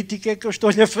na crítica que eu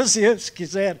estou-lhe a fazer, se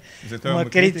quiser. Então uma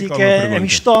crítica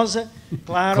amistosa,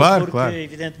 claro, porque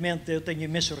evidentemente eu tenho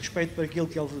imenso respeito por aquilo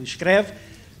que ele escreve,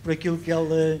 por aquilo que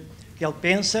ele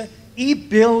pensa e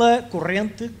pela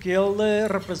corrente que ele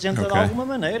representa de alguma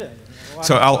maneira.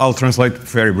 So I'll translate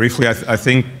very briefly. I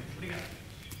think,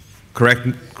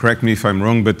 correct me if I'm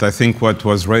wrong, but I think what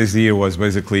was raised here was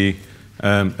basically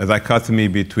a dichotomy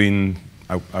between,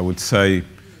 I would say,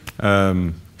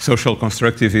 social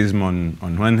constructivism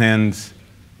on one hand,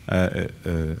 a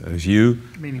view.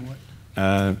 Meaning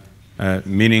what?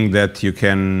 Meaning that you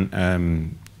can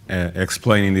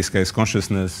explain, in this case,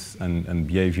 consciousness and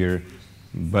behavior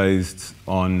based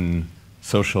on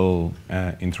social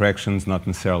interactions, not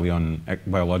necessarily on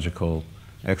biological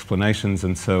explanations.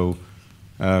 And so,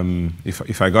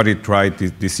 if I got it right,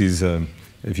 this is a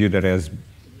view that has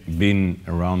been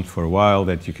around for a while,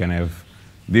 that you can have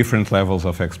different levels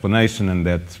of explanation and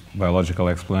that biological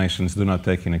explanations do not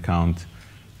take in account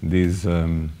these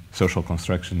social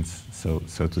constructions, so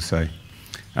to say.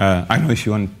 I don't know if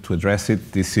you want to address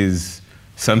it. This is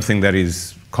something that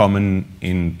is common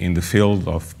in the field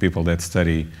of people that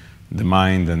study the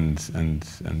mind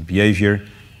and behavior.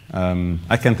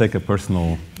 I can take a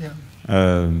personal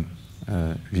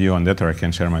view on that, or I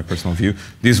can share my personal view.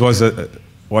 This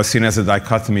was seen as a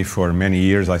dichotomy for many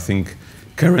years. I think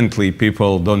currently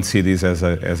people don't see this as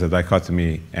a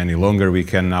dichotomy any longer. We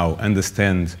can now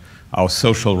understand how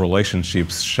social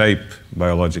relationships shape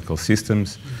biological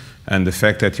systems, and the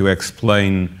fact that you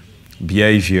explain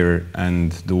behavior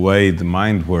and the way the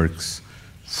mind works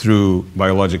through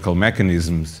biological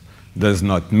mechanisms does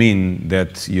not mean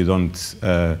that you don't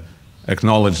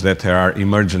acknowledge that there are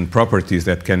emergent properties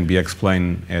that can be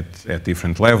explained at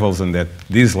different levels, and that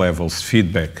these levels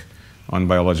feedback on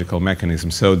biological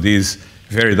mechanisms. So this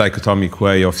very dichotomic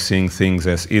way of seeing things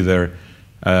as either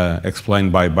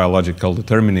explained by biological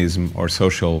determinism or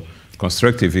social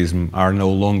constructivism are no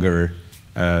longer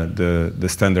the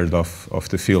standard of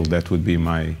the field. That would be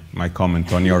my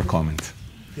comment on your comment.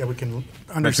 Yeah, we can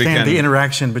understand the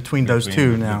interaction between those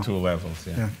two now. The two levels,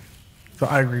 yeah. So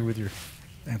I agree with your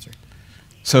answer.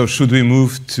 So should we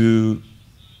move to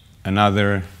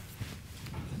another?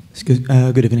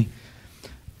 Good evening.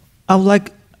 I would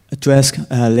like to ask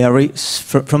Larry,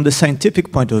 from the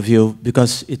scientific point of view,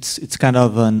 because it's kind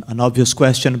of an obvious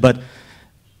question, but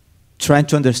trying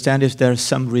to understand if there's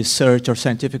some research or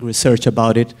scientific research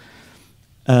about it.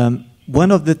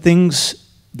 One of the things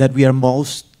that we are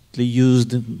mostly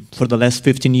used for the last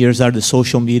 15 years are the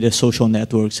social media, social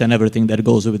networks, and everything that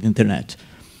goes with the internet.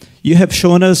 You have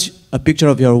shown us a picture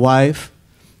of your wife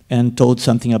and told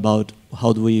something about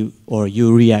how do we, or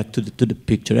you react to the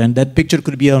picture. And that picture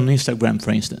could be on Instagram,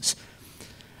 for instance.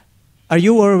 Are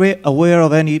you aware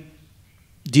of any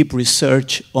deep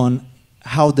research on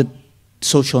how the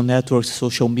social networks,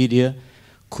 social media,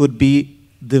 could be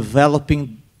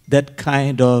developing that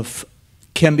kind of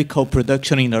chemical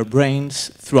production in our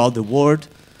brains throughout the world?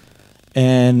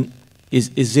 And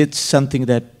is it something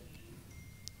that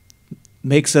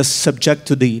makes us subject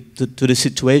to the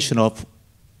situation of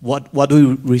what we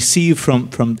receive from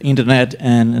the internet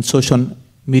and social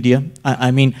media? I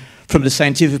mean, from the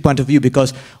scientific point of view,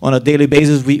 because on a daily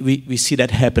basis we see that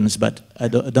happens, but I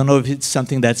don't know if it's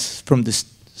something that's from the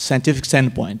scientific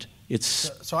standpoint. It's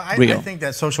real. I think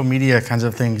that social media kinds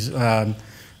of things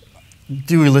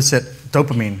do elicit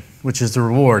dopamine, which is the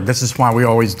reward. This is why we're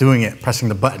always doing it, pressing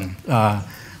the button.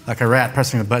 Like a rat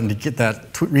pressing the button to get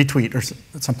that retweet or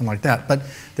something like that. But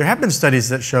there have been studies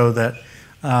that show that,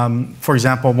 for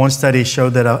example, one study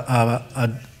showed that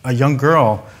a young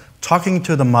girl talking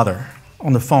to the mother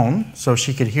on the phone, so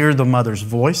she could hear the mother's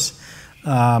voice,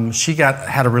 she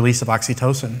had a release of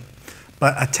oxytocin,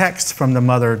 but a text from the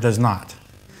mother does not.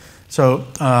 So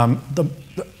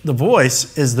the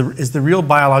voice is the real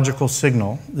biological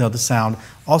signal, the sound.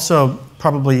 Also,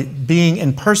 probably being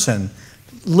in person,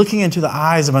 looking into the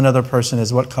eyes of another person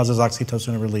is what causes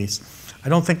oxytocin release. I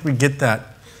don't think we get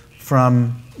that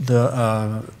from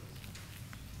the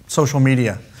social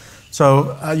media.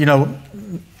 So,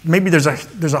 maybe there's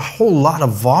a whole lot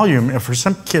of volume, and for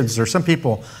some kids or some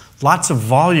people, lots of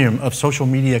volume of social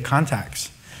media contacts.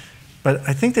 But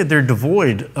I think that they're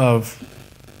devoid of,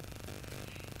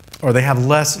 or they're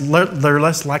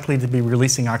less likely to be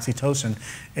releasing oxytocin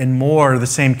and more the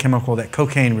same chemical that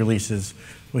cocaine releases,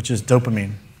 which is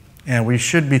dopamine. And we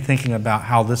should be thinking about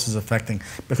how this is affecting,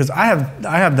 because I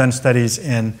have done studies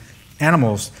in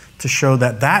animals to show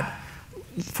that,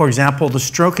 for example, the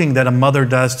stroking that a mother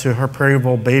does to her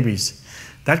prairie-vole babies,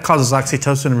 that causes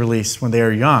oxytocin release when they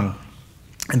are young.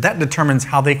 And that determines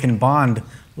how they can bond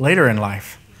later in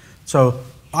life. So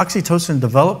oxytocin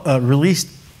released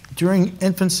during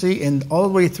infancy and all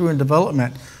the way through in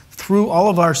development, through all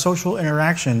of our social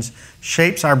interactions,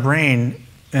 shapes our brain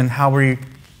and how we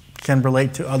can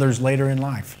relate to others later in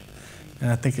life.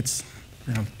 And I think it's,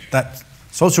 that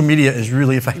social media is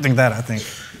really affecting that, I think.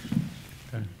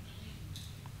 Okay.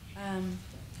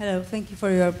 Hello, thank you for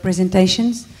your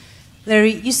presentations.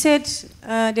 Larry, you said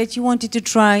that you wanted to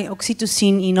try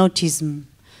oxytocin in autism,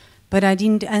 but I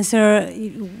didn't answer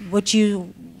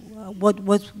what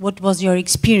was your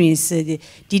experience? Did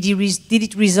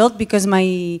it result? Because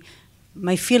my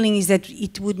feeling is that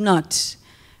it would not,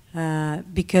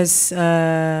 because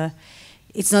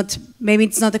maybe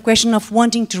it's not a question of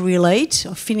wanting to relate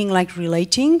or feeling like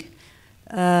relating,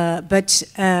 but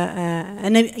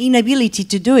an inability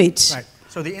to do it. Right.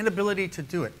 So the inability to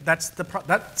do it.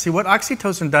 See, what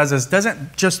oxytocin does is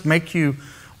doesn't just make you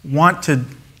want to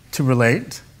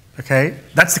relate. Okay,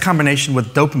 that's the combination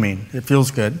with dopamine. It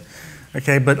feels good.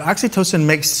 Okay, but oxytocin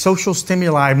makes social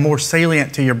stimuli more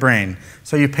salient to your brain,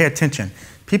 so you pay attention.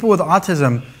 People with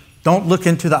autism don't look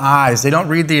into the eyes. They don't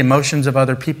read the emotions of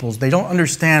other people. They don't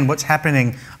understand what's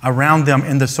happening around them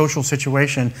in the social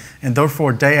situation, and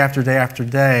therefore, day after day after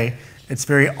day, it's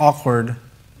very awkward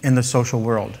in the social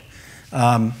world.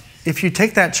 If you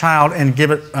take that child and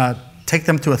take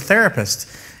them to a therapist,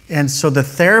 and so the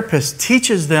therapist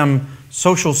teaches them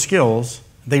social skills,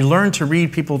 they learn to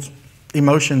read people's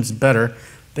emotions better,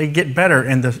 they get better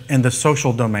in the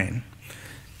social domain.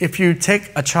 If you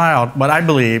take a child, what I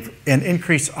believe, and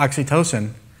increase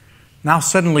oxytocin, now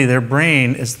suddenly their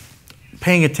brain is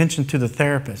paying attention to the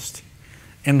therapist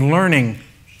and learning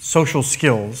social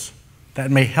skills that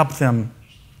may help them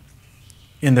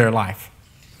in their life.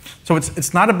 So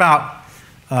it's not about,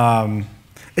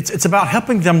 it's about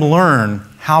helping them learn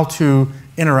how to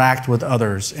interact with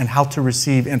others and how to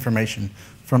receive information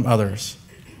from others,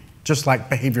 just like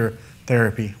behavior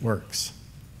therapy works.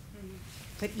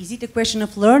 But is it a question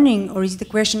of learning, or is it a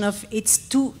question of it's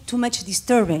too much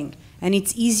disturbing, and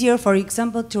it's easier, for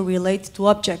example, to relate to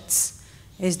objects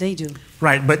as they do?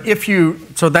 Right, but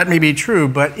so that may be true,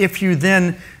 but if you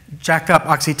then jack up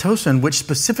oxytocin, which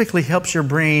specifically helps your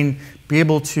brain be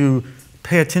able to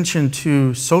pay attention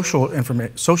to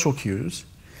social cues,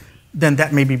 then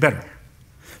that may be better.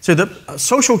 So the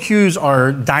social cues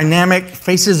are dynamic,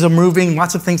 faces are moving,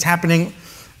 lots of things happening,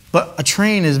 but a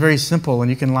train is very simple and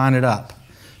you can line it up.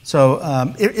 So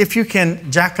if you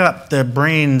can jack up the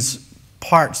brain's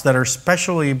parts that are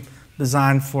specially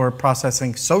designed for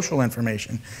processing social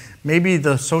information, maybe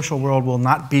the social world will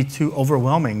not be too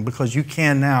overwhelming because you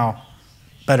can now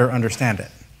better understand it.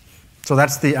 So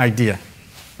that's the idea.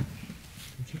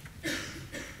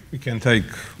 We can take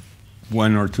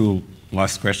one or two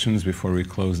last questions before we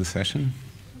close the session.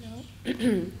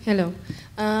 Hello.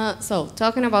 So,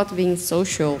 talking about being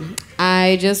social,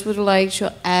 I just would like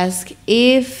to ask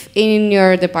if in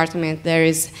your department there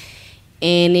is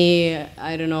any,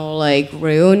 I don't know, like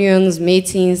reunions,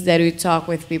 meetings that you talk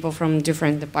with people from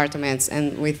different departments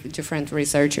and with different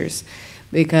researchers.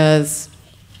 Because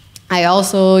I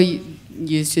also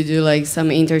used to do like some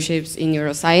internships in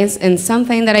neuroscience, and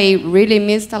something that I really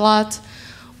missed a lot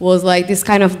was like this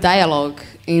kind of dialogue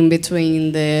in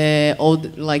between the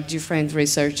old, like different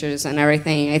researchers and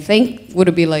everything. I think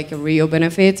would be like a real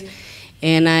benefit.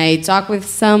 And I talked with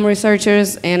some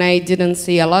researchers and I didn't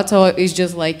see a lot, so it's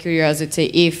just like curiosity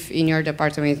if in your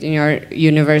department, in your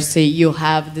university, you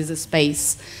have this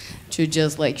space to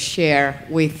just like share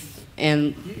with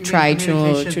and try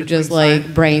to just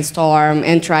like brainstorm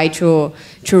and try to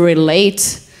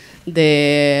relate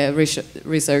the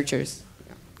researchers.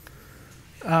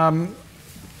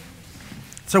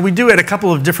 So we do it at a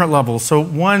couple of different levels. So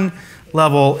one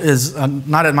level is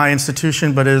not at my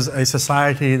institution, but is a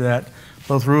society that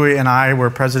both Rui and I were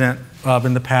president of,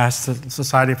 in the past, the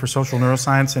Society for Social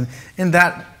Neuroscience. And in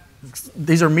that,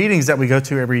 these are meetings that we go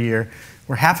to every year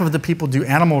where half of the people do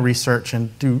animal research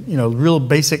and do, you know, real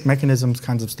basic mechanisms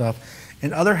kinds of stuff.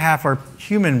 And other half are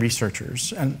human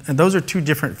researchers. And those are two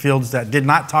different fields that did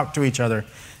not talk to each other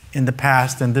in the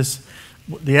past. And this,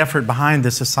 the effort behind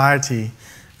this society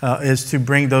is to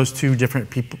bring those two different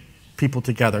people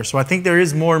together. So I think there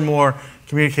is more and more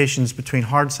communications between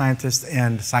hard scientists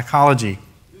and psychology.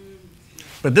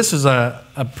 But this is a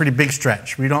pretty big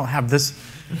stretch. We don't have this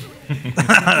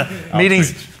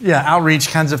meetings, outreach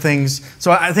kinds of things.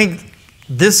 So I think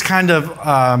this kind of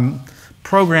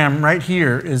program right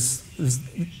here is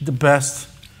the best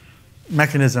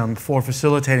mechanism for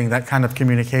facilitating that kind of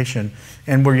communication,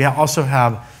 and where you also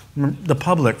have the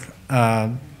public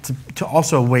to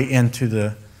also weigh into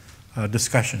the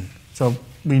discussion. So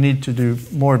we need to do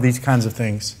more of these kinds of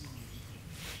things.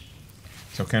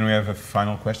 So can we have a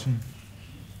final question?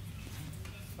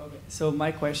 Okay, so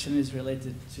my question is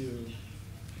related to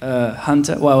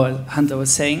Hunter, what Hunter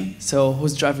was saying. So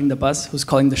who's driving the bus, who's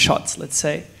calling the shots, let's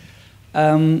say.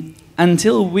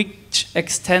 Until which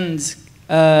extent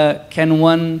can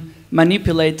one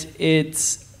manipulate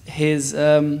his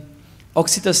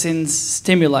oxytocin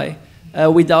stimuli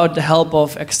without the help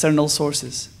of external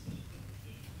sources?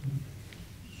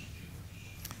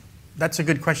 That's a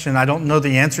good question. I don't know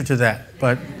the answer to that,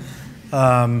 but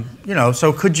you know,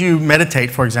 so could you meditate,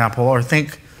 for example, or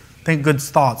think good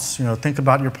thoughts? You know, think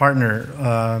about your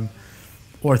partner,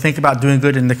 or think about doing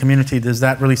good in the community. Does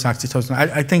that release oxytocin?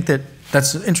 I think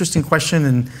that's an interesting question,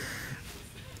 and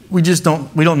we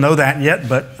don't know that yet.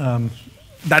 But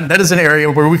that is an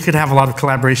area where we could have a lot of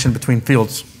collaboration between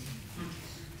fields.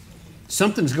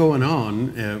 Something's going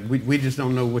on. We just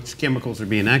don't know which chemicals are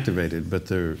being activated, but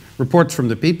the reports from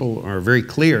the people are very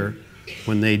clear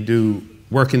when they do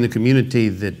work in the community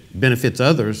that benefits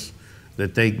others,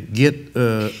 that they get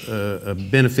a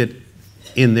benefit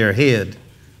in their head.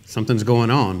 Something's going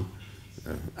on.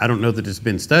 I don't know that it's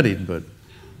been studied, but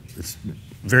it's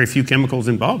very few chemicals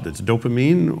involved. It's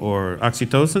dopamine or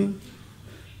oxytocin.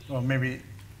 Well, maybe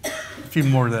a few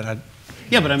more that I...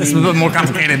 Yeah, but I mean, it's a little more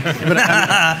complicated.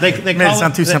 But they call it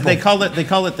sound too simple. They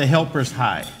call it the helper's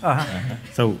high.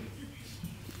 So,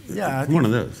 yeah, one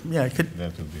of those. Yeah, it could.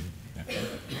 That would be. Yeah.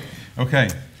 Okay,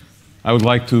 I would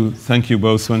like to thank you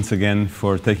both once again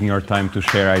for taking your time to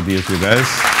share ideas with us.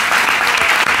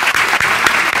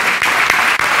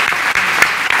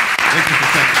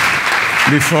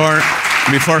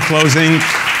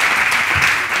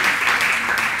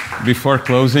 Before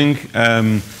closing,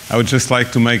 I would just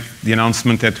like to make the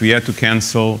announcement that we had to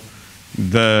cancel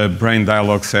the brain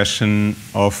dialogue session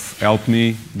of, help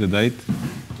me, the date?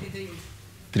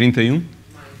 31?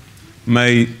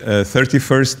 May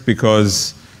 31st,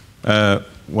 because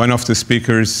one of the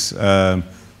speakers,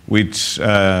 which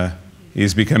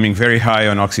is becoming very high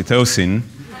on oxytocin,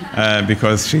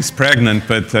 because she's pregnant,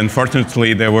 but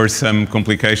unfortunately there were some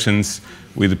complications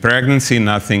with the pregnancy,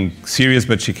 nothing serious,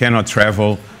 but she cannot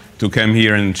travel to come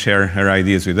here and share her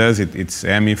ideas with us. It's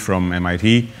Amy from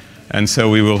MIT, and so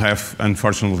we will have,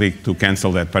 unfortunately, to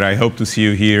cancel that. But I hope to see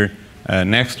you here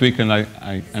next week, and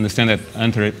I understand that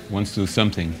Hunter wants to do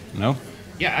something, no?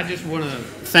 Yeah, I just want to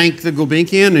thank the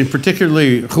Gulbenkian, and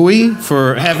particularly Rui,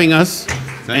 for having us.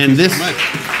 Thank you so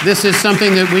much. This is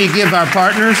something that we give our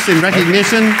partners in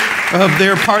recognition of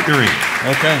their partnering.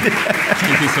 Okay.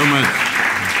 Thank you so much.